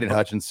Aiden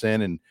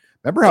Hutchinson and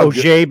remember how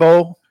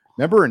Ojabo.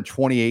 Remember in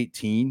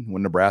 2018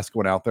 when Nebraska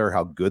went out there,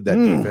 how good that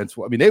defense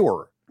was? I mean, they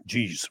were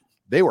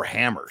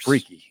hammers.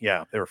 Freaky.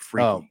 Yeah, they were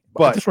freaky.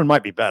 But this one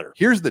might be better.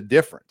 Here's the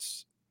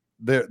difference.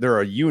 They're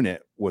a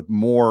unit with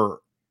more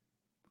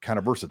kind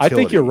of versatility. I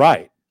think you're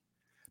right.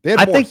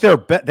 I think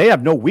they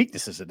have no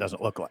weaknesses, it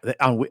doesn't look like,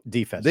 on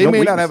defense. They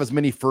may not have as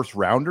many first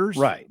rounders,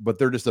 right? But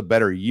they're just a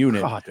better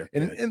unit. God,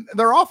 and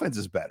their offense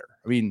is better.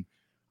 I mean,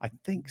 I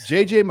think so.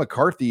 J.J.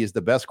 McCarthy is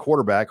the best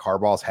quarterback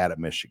Harbaugh's had at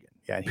Michigan.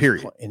 Yeah,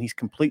 period. And he's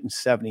completing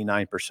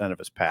 79% of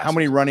his passes. How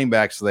many running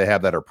backs do they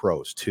have that are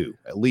pros? 2,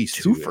 at least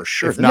 2 for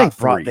sure. If not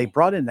 3. They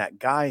brought in that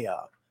guy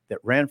that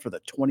ran for the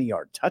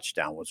 20-yard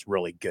touchdown, was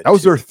really good. That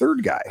was their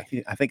third guy.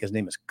 I think his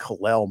name is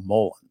Khalil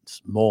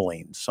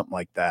Mullins, something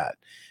like that.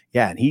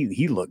 Yeah, and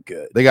he looked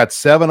good. They got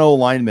 7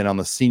 linemen on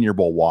the Senior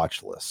Bowl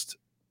watch list.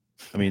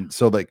 I mean,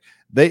 so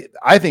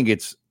I think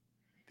it's.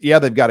 Yeah,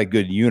 they've got a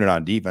good unit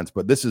on defense,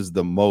 but this is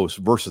the most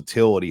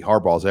versatility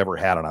Harbaugh's ever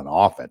had on an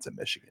offense at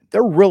Michigan.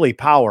 They're really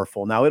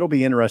powerful. Now, it'll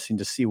be interesting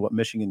to see what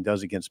Michigan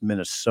does against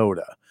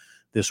Minnesota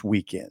this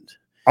weekend.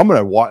 I'm going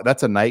to watch.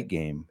 That's a night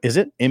game. Is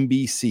it?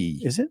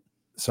 NBC. Is it?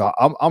 So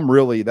I'm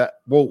really that.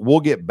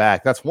 We'll get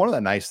back. That's one of the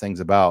nice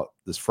things about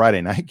this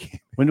Friday night game.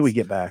 When do we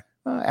get back?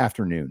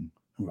 Afternoon.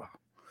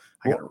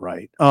 I got it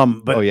right.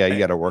 But you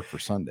got to work for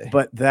Sunday.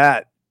 But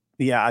that.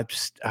 Yeah,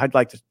 I'd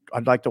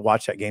like to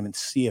watch that game and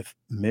see if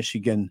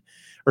Minnesota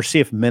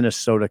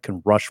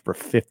can rush for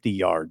 50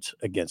 yards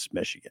against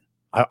Michigan.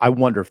 I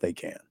wonder if they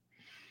can.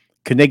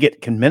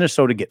 Can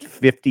Minnesota get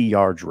 50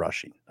 yards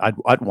rushing?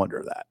 I'd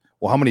wonder that.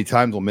 Well, how many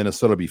times will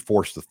Minnesota be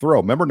forced to throw?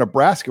 Remember,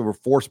 Nebraska were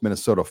forced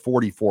Minnesota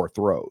 44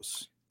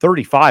 throws.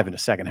 35 in the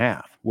second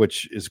half.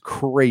 Which is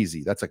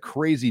crazy. That's a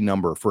crazy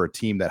number for a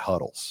team that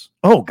huddles.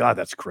 Oh, God,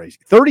 that's crazy.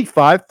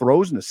 35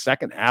 throws in the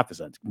second half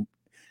is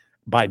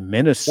by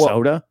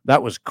Minnesota. Well,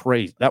 that was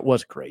crazy.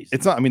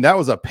 It's not. I mean, that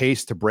was a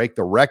pace to break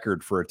the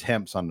record for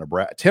attempts on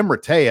Nebraska. Tim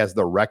Rattay has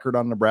the record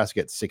on Nebraska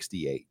at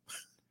 68,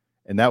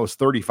 and that was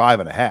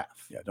 35.5.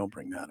 Yeah, don't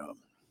bring that up.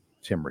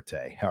 Tim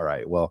Rattay. All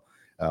right. Well,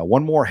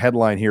 one more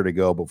headline here to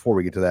go before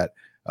we get to that.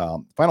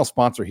 Final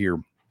sponsor here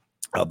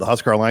of the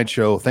Husker Online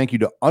Show. Thank you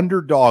to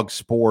Underdog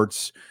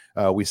Sports.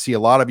 We see a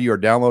lot of you are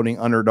downloading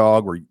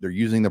Underdog, or they're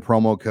using the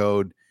promo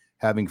code,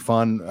 having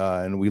fun,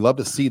 and we love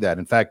to see that.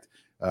 In fact,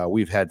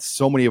 we've had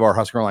so many of our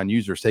Husker Online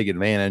users take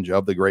advantage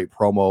of the great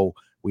promo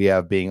we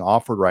have being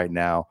offered right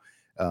now.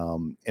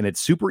 And it's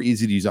super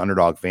easy to use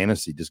Underdog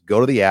Fantasy. Just go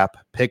to the app,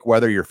 pick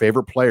whether your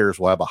favorite players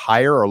will have a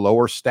higher or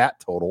lower stat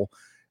total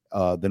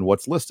than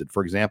what's listed.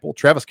 For example,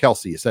 Travis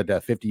Kelce is set to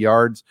have 50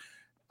 yards.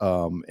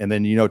 And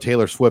then,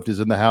 Taylor Swift is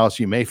in the house.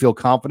 You may feel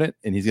confident,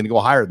 and he's going to go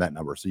higher than that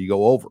number. So you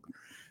go over.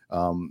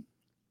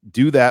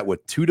 Do that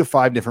with 2 to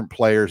 5 different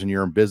players, and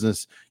you're in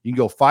business. You can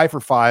go 5 for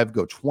 5,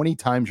 go 20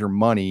 times your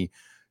money.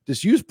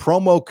 Just use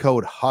promo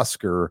code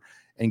Husker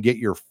and get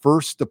your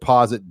first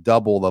deposit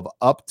doubled of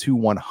up to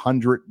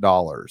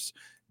 $100.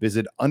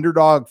 Visit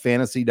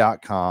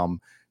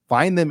underdogfantasy.com.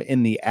 Find them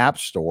in the App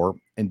Store,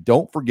 and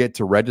don't forget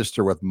to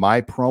register with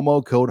my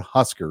promo code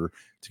Husker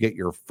to get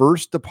your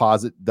first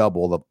deposit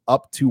doubled of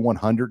up to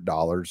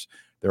 $100.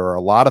 There are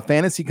a lot of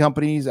fantasy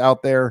companies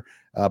out there,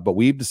 but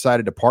we've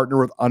decided to partner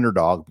with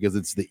Underdog because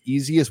it's the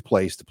easiest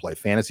place to play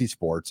fantasy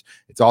sports.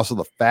 It's also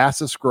the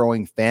fastest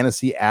growing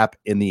fantasy app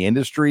in the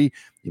industry.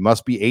 You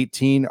must be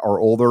 18 or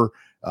older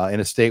in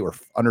a state where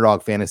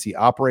Underdog Fantasy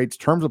operates.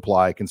 Terms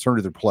apply. Concerned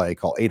with your play,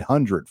 call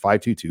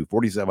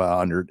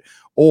 800-522-4700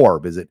 or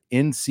visit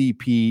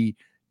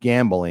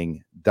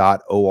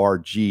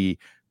ncpgambling.org.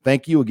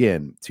 Thank you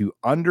again to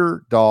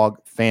Underdog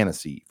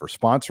Fantasy for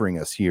sponsoring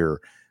us here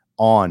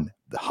on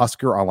the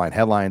Husker Online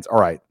Headlines. All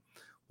right,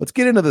 let's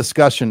get into the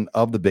discussion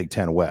of the Big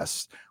Ten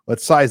West.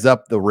 Let's size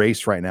up the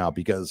race right now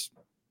because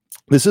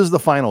this is the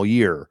final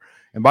year.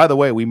 And by the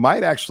way, we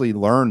might actually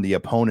learn the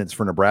opponents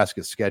for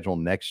Nebraska's schedule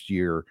next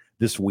year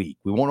this week.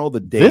 We won't know the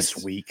dates.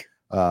 This week?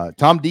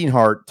 Tom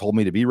Dienhart told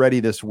me to be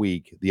ready this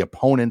week. The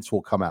opponents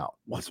will come out.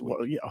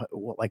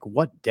 Like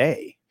what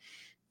day?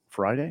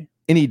 Friday?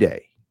 Any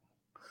day.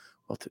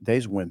 Well,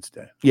 today's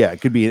Wednesday. Yeah,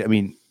 it could be. I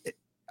mean,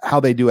 how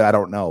they do it, I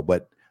don't know.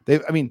 But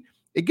they've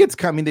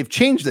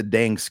changed the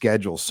dang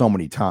schedule so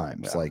many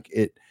times.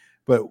 Yeah.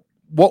 But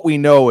what we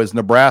know is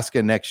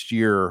Nebraska next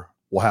year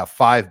will have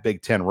 5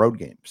 Big Ten road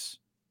games.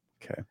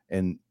 Okay.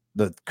 And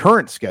the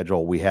current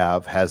schedule we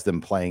have has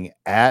them playing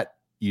at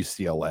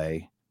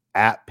UCLA,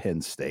 at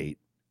Penn State,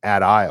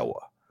 at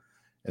Iowa.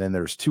 And then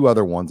there's 2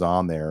 other ones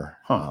on there.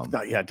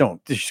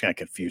 Don't. This is going to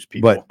confuse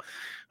people.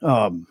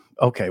 But,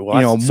 okay.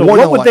 Well, so more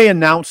what would they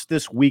announce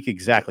this week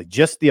exactly?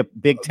 Just the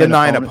Big Ten the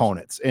 9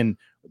 opponents. And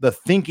the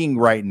thinking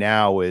right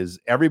now is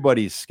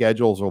everybody's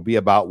schedules will be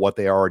about what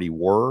they already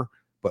were.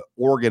 But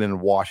Oregon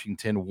and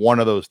Washington, one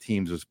of those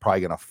teams is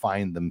probably going to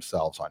find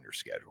themselves on your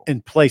schedule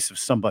in place of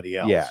somebody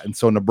else. Yeah. And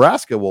so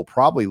Nebraska will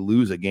probably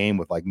lose a game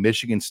with like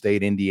Michigan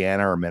State,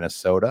 Indiana, or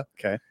Minnesota.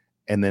 Okay.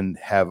 And then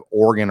have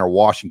Oregon or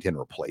Washington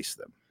replace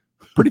them.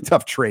 Pretty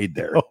tough trade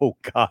there. Oh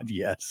God,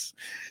 yes.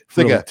 It's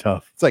really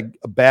tough. It's like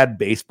a bad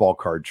baseball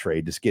card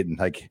trade. Just getting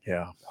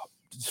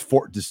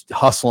just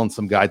hustling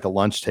some guy at the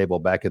lunch table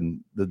back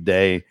in the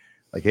day.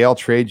 Like, hey, I'll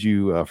trade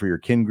you for your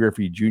Ken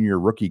Griffey Jr.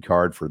 rookie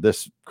card for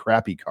this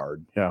crappy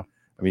card. Yeah.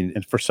 I mean,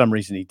 and for some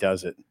reason he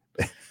does it.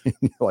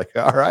 Like,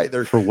 all right.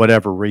 For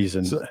whatever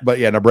reason. But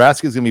yeah,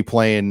 Nebraska is going to be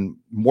playing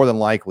more than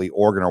likely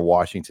Oregon or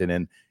Washington.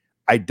 And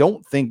I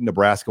don't think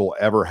Nebraska will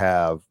ever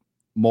have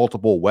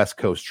multiple West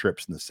Coast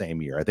trips in the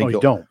same year. I think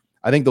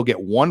I think they'll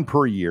get 1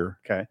 per year.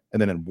 Okay. And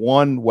then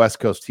one West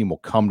Coast team will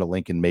come to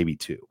Lincoln, maybe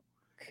 2.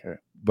 Okay.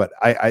 But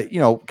I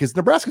because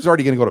Nebraska's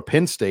already going to go to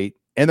Penn State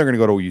and they're going to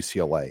go to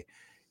UCLA.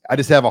 I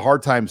just have a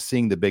hard time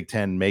seeing the Big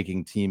Ten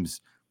making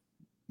teams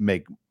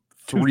make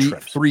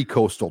three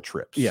coastal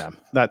trips. Yeah,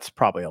 that's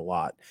probably a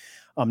lot.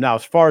 Now,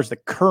 as far as the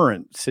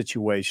current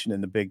situation in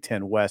the Big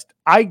Ten West,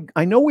 I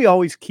know we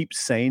always keep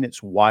saying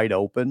it's wide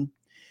open.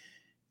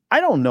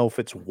 I don't know if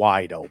it's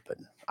wide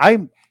open.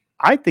 I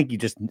think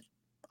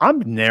I'm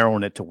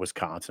narrowing it to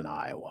Wisconsin,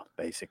 Iowa,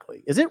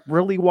 basically. Is it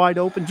really wide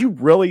open? Do you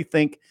really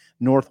think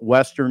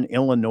Northwestern,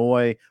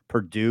 Illinois,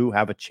 Purdue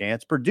have a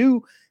chance?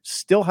 Purdue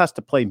still has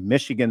to play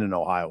Michigan and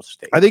Ohio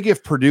State. I think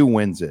if Purdue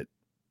wins it,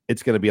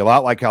 it's going to be a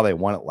lot like how they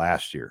won it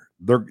last year.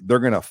 They're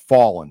going to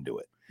fall into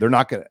it. They're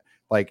not going to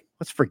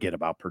let's forget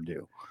about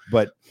Purdue.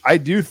 But I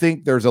do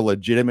think there's a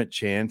legitimate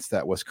chance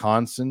that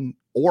Wisconsin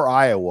or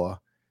Iowa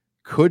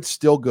could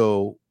still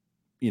go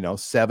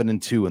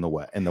 7-2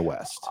 in the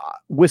West.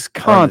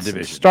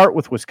 Wisconsin. Start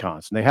with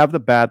Wisconsin. They have the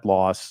bad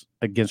loss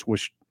against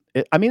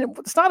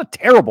it's not a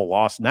terrible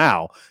loss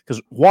now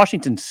because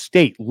Washington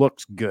State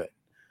looks good,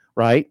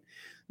 right?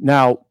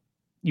 Now,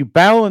 you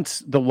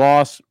balance the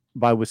loss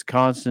by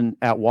Wisconsin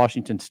at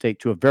Washington State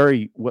to a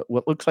very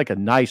what looks like a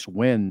nicer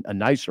win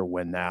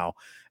now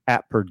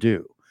at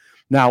Purdue.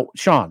 Now,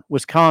 Sean,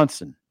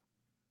 Wisconsin,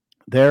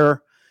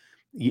 you're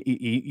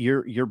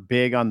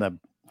big on the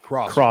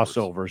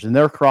crossovers, and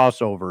their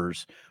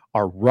crossovers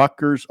are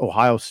Rutgers,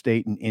 Ohio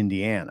State, and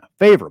Indiana.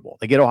 Favorable.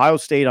 They get Ohio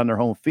State on their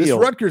home field. This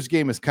Rutgers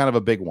game is kind of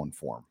a big one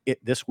for them.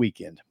 This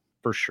weekend.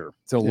 for sure.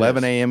 It's an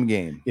 11 a.m.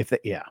 game.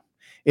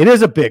 It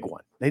is a big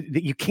one.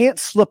 You can't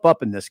slip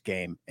up in this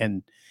game,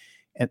 and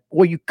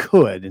well, you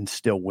could and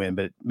still win,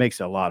 but it makes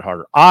it a lot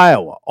harder.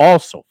 Iowa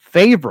also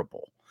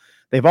favorable.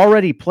 They've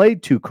already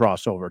played 2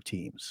 crossover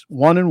teams,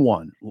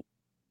 1-1.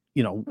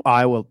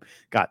 Iowa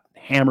got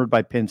hammered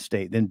by Penn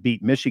State, then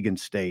beat Michigan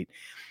State.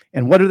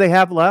 And what do they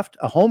have left?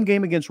 A home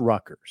game against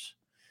Rutgers.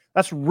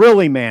 That's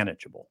really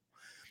manageable.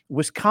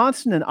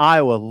 Wisconsin and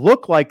Iowa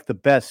look like the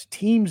best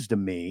teams to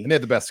me. And they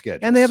have the best schedules.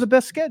 And they have the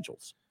best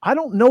schedules. I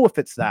don't know if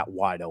it's that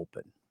wide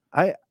open.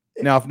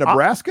 Now, if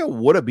Nebraska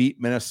would have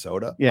beat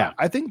Minnesota, yeah,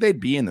 I think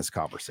they'd be in this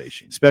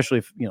conversation. Especially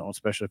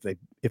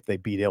if they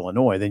beat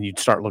Illinois, then you'd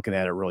start looking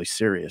at it really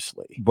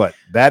seriously. But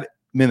that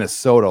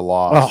Minnesota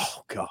loss,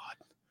 oh God,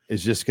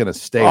 is just going to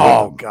stay.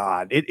 Oh with them.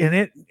 God,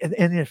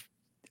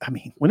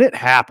 when it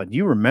happened,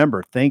 you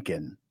remember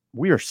thinking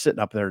we were sitting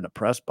up there in the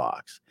press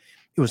box.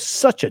 It was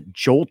such a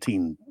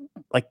jolting,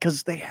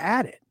 because they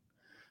had it,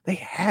 they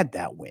had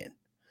that win.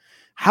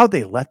 How'd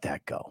they let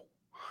that go?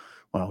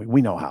 Well,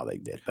 we know how they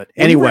did, but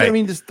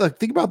anyway. Just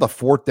think about the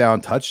 4th down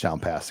touchdown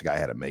pass the guy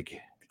had to make.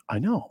 I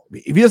know.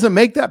 If he doesn't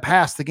make that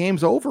pass, the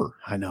game's over.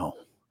 I know.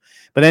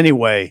 But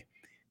anyway,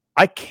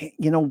 I can't,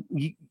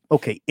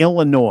 okay,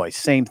 Illinois,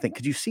 same thing.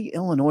 Could you see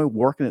Illinois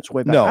working its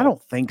way back? No, I don't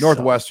think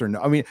Northwestern.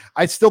 So.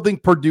 I still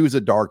think Purdue's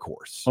a dark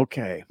horse.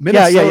 Okay.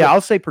 Minnesota, yeah.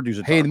 I'll say Purdue's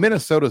a dark horse.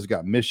 Minnesota's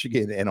got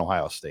Michigan and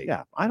Ohio State.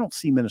 Yeah, I don't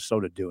see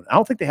Minnesota doing it. I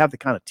don't think they have the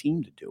kind of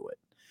team to do it.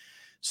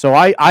 So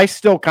I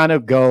still kind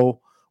of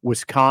go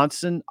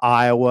Wisconsin,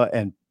 Iowa,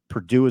 and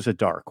Purdue as a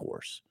dark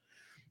horse.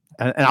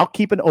 And I'll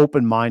keep an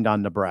open mind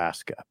on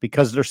Nebraska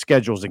because their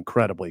schedule is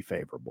incredibly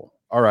favorable.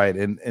 All right.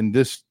 And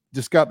this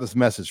just got this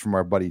message from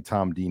our buddy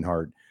Tom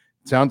Dienhart.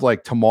 It sounds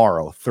like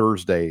tomorrow,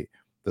 Thursday,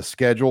 the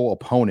schedule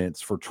opponents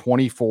for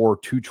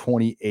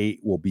 24-28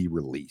 will be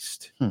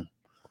released.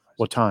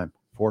 What time?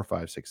 4,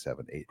 5, 6,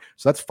 7, 8.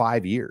 So that's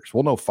 5 years.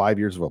 We'll know 5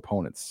 years of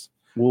opponents.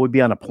 Will we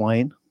be on a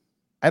plane?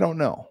 I don't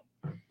know.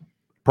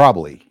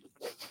 Probably.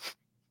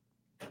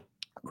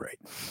 Great.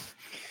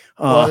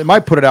 Well, it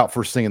might put it out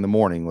first thing in the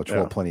morning, which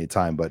we'll have plenty of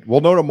time, but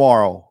we'll know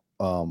tomorrow.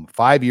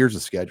 5 years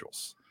of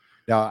schedules.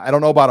 Now, I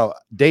don't know about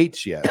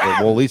dates yet, but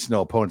we'll at least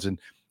know opponents. And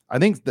I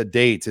think the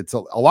dates, it's a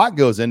lot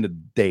goes into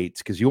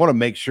dates because you want to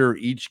make sure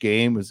each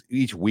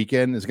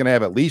weekend is going to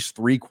have at least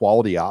 3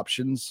 quality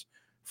options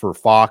for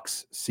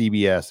Fox,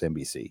 CBS,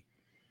 NBC.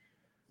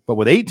 But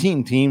with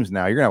 18 teams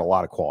now, you're going to have a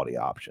lot of quality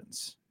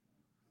options.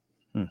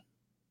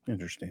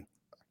 Interesting.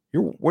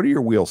 What are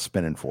your wheels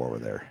spinning for over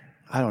there?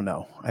 I don't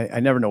know. I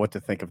never know what to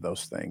think of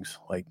those things.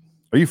 Like,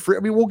 are you free?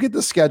 We'll get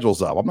the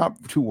schedules up. I'm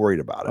not too worried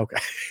about it. Okay.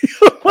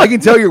 I can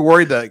tell you're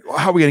worried that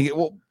how are we going to get,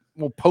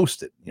 we'll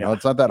post it.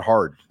 It's not that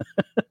hard.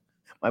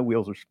 My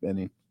wheels are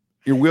spinning.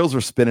 Your wheels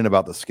are spinning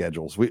about the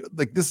schedules. Remember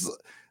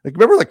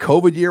the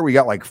COVID year? We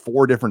got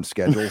 4 different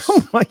schedules.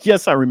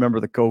 Yes, I remember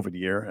the COVID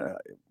year.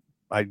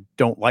 I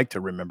don't like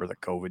to remember the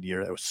COVID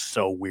year. That was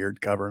so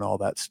weird covering all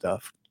that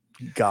stuff.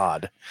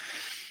 God.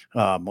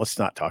 Let's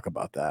not talk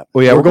about that.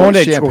 Well, yeah, we're going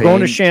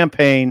to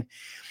Champaign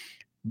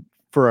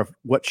for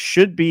what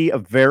should be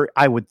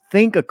I would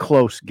think a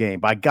close game.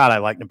 By God, I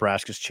like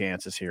Nebraska's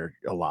chances here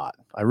a lot.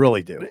 I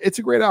really do. It's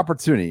a great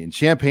opportunity. And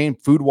Champaign,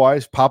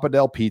 food-wise, Papa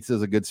Del Pizza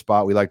is a good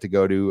spot we like to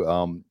go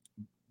to.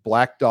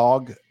 Black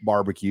Dog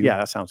Barbecue. Yeah,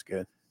 that sounds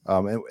good.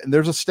 And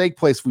there's a steak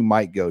place we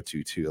might go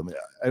to too.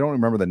 I don't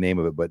remember the name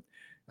of it, but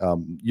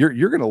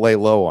you're going to lay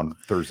low on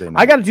Thursday night.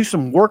 I got to do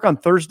some work on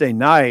Thursday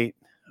night.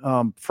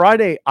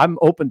 Friday, I'm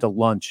open to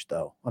lunch,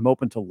 though. I'm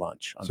open to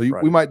lunch. So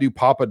we might do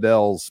Papa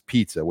Del's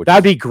Pizza.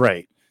 That'd be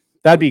great.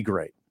 That'd be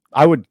great.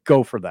 I would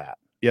go for that.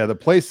 Yeah, the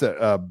place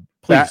that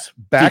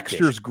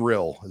Baxter's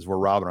Grill is where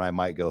Rob and I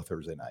might go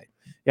Thursday night.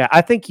 Yeah,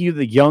 I think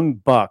the young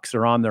bucks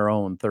are on their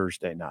own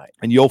Thursday night.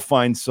 And you'll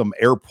find some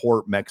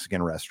airport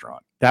Mexican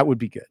restaurant. That would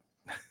be good.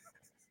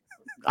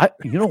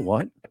 You know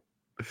what?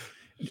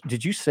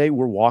 Did you say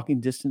we're walking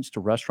distance to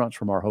restaurants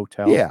from our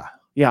hotel? Yeah.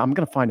 Yeah, I'm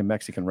going to find a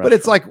Mexican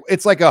restaurant. But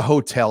it's like a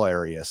hotel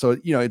area. So,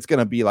 it's going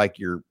to be like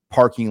your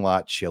parking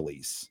lot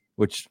Chili's,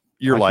 which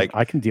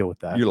I can deal with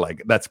that. You're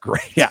like, that's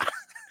great. Yeah.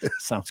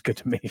 Sounds good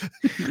to me.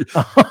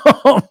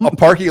 A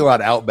parking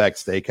lot Outback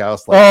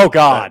Steakhouse. Oh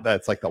God.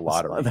 That's like the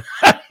lottery.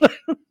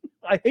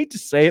 I hate to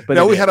say it,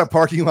 but we had a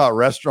parking lot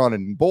restaurant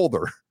in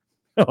Boulder.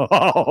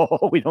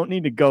 Oh, we don't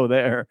need to go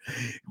there.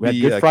 We had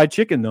good fried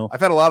chicken though.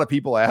 I've had a lot of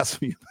people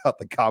ask me about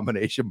the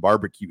combination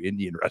barbecue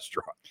Indian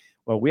restaurant.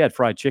 Well, we had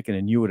fried chicken,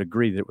 and you would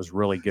agree that it was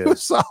really good. It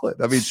was solid.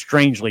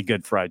 Strangely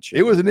good fried chicken.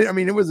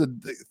 It was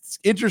an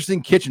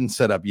interesting kitchen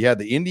setup. You had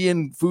the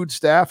Indian food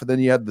staff, and then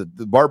you had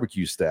the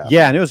barbecue staff.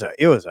 Yeah, and it was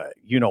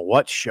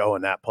a show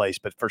in that place.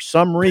 But for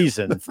some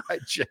reason, the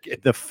fried chicken,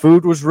 the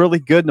food was really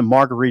good, and the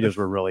margaritas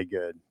were really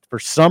good. For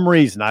some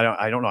reason,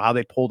 I don't know how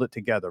they pulled it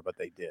together, but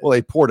they did. Well,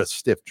 they poured a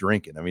stiff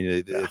drink in.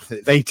 They did.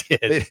 They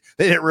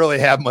didn't really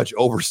have much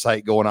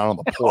oversight going on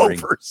the pouring.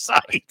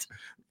 Oversight.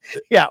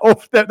 Yeah,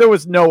 there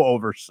was no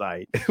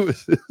oversight.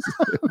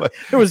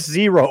 There was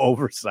zero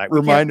oversight.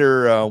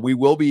 Reminder, we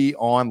will be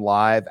on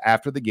live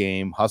after the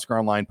game,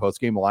 HuskerOnline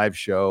post-game live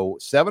show,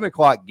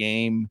 7:00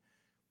 game.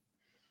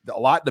 a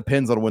lot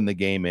depends on when the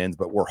game ends,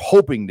 but we're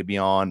hoping to be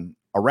on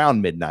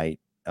around midnight.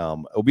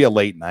 It'll be a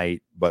late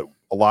night, but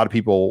a lot of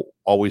people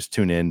always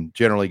tune in,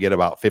 generally get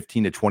about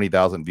 15 to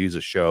 20,000 views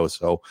a show.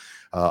 So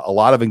a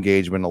lot of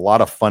engagement, a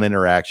lot of fun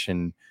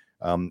interaction.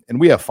 And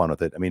we have fun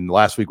with it. I mean,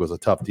 last week was a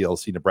tough deal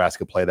to see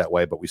Nebraska play that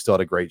way, but we still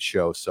had a great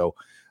show. So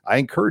I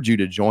encourage you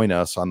to join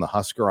us on the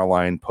Husker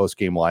Online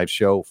post-game live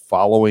show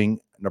following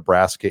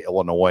Nebraska,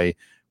 Illinois.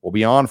 We'll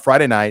be on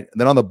Friday night.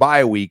 And then on the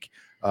bye week,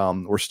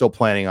 we're still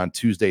planning on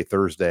Tuesday,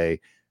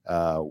 Thursday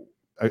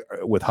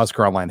with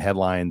Husker Online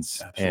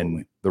headlines. Absolutely.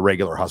 And the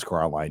regular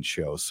Husker Online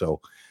show.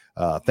 So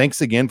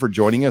thanks again for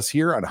joining us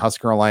here on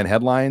Husker Online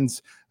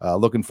headlines.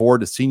 Looking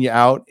forward to seeing you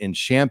out in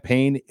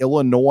Champaign,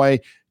 Illinois.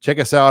 Check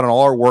us out on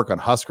all our work on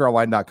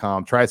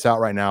HuskerOnline.com. Try us out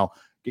right now.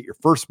 Get your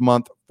first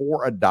month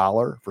for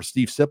 $1. For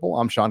Steve Sipple,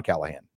 I'm Sean Callahan.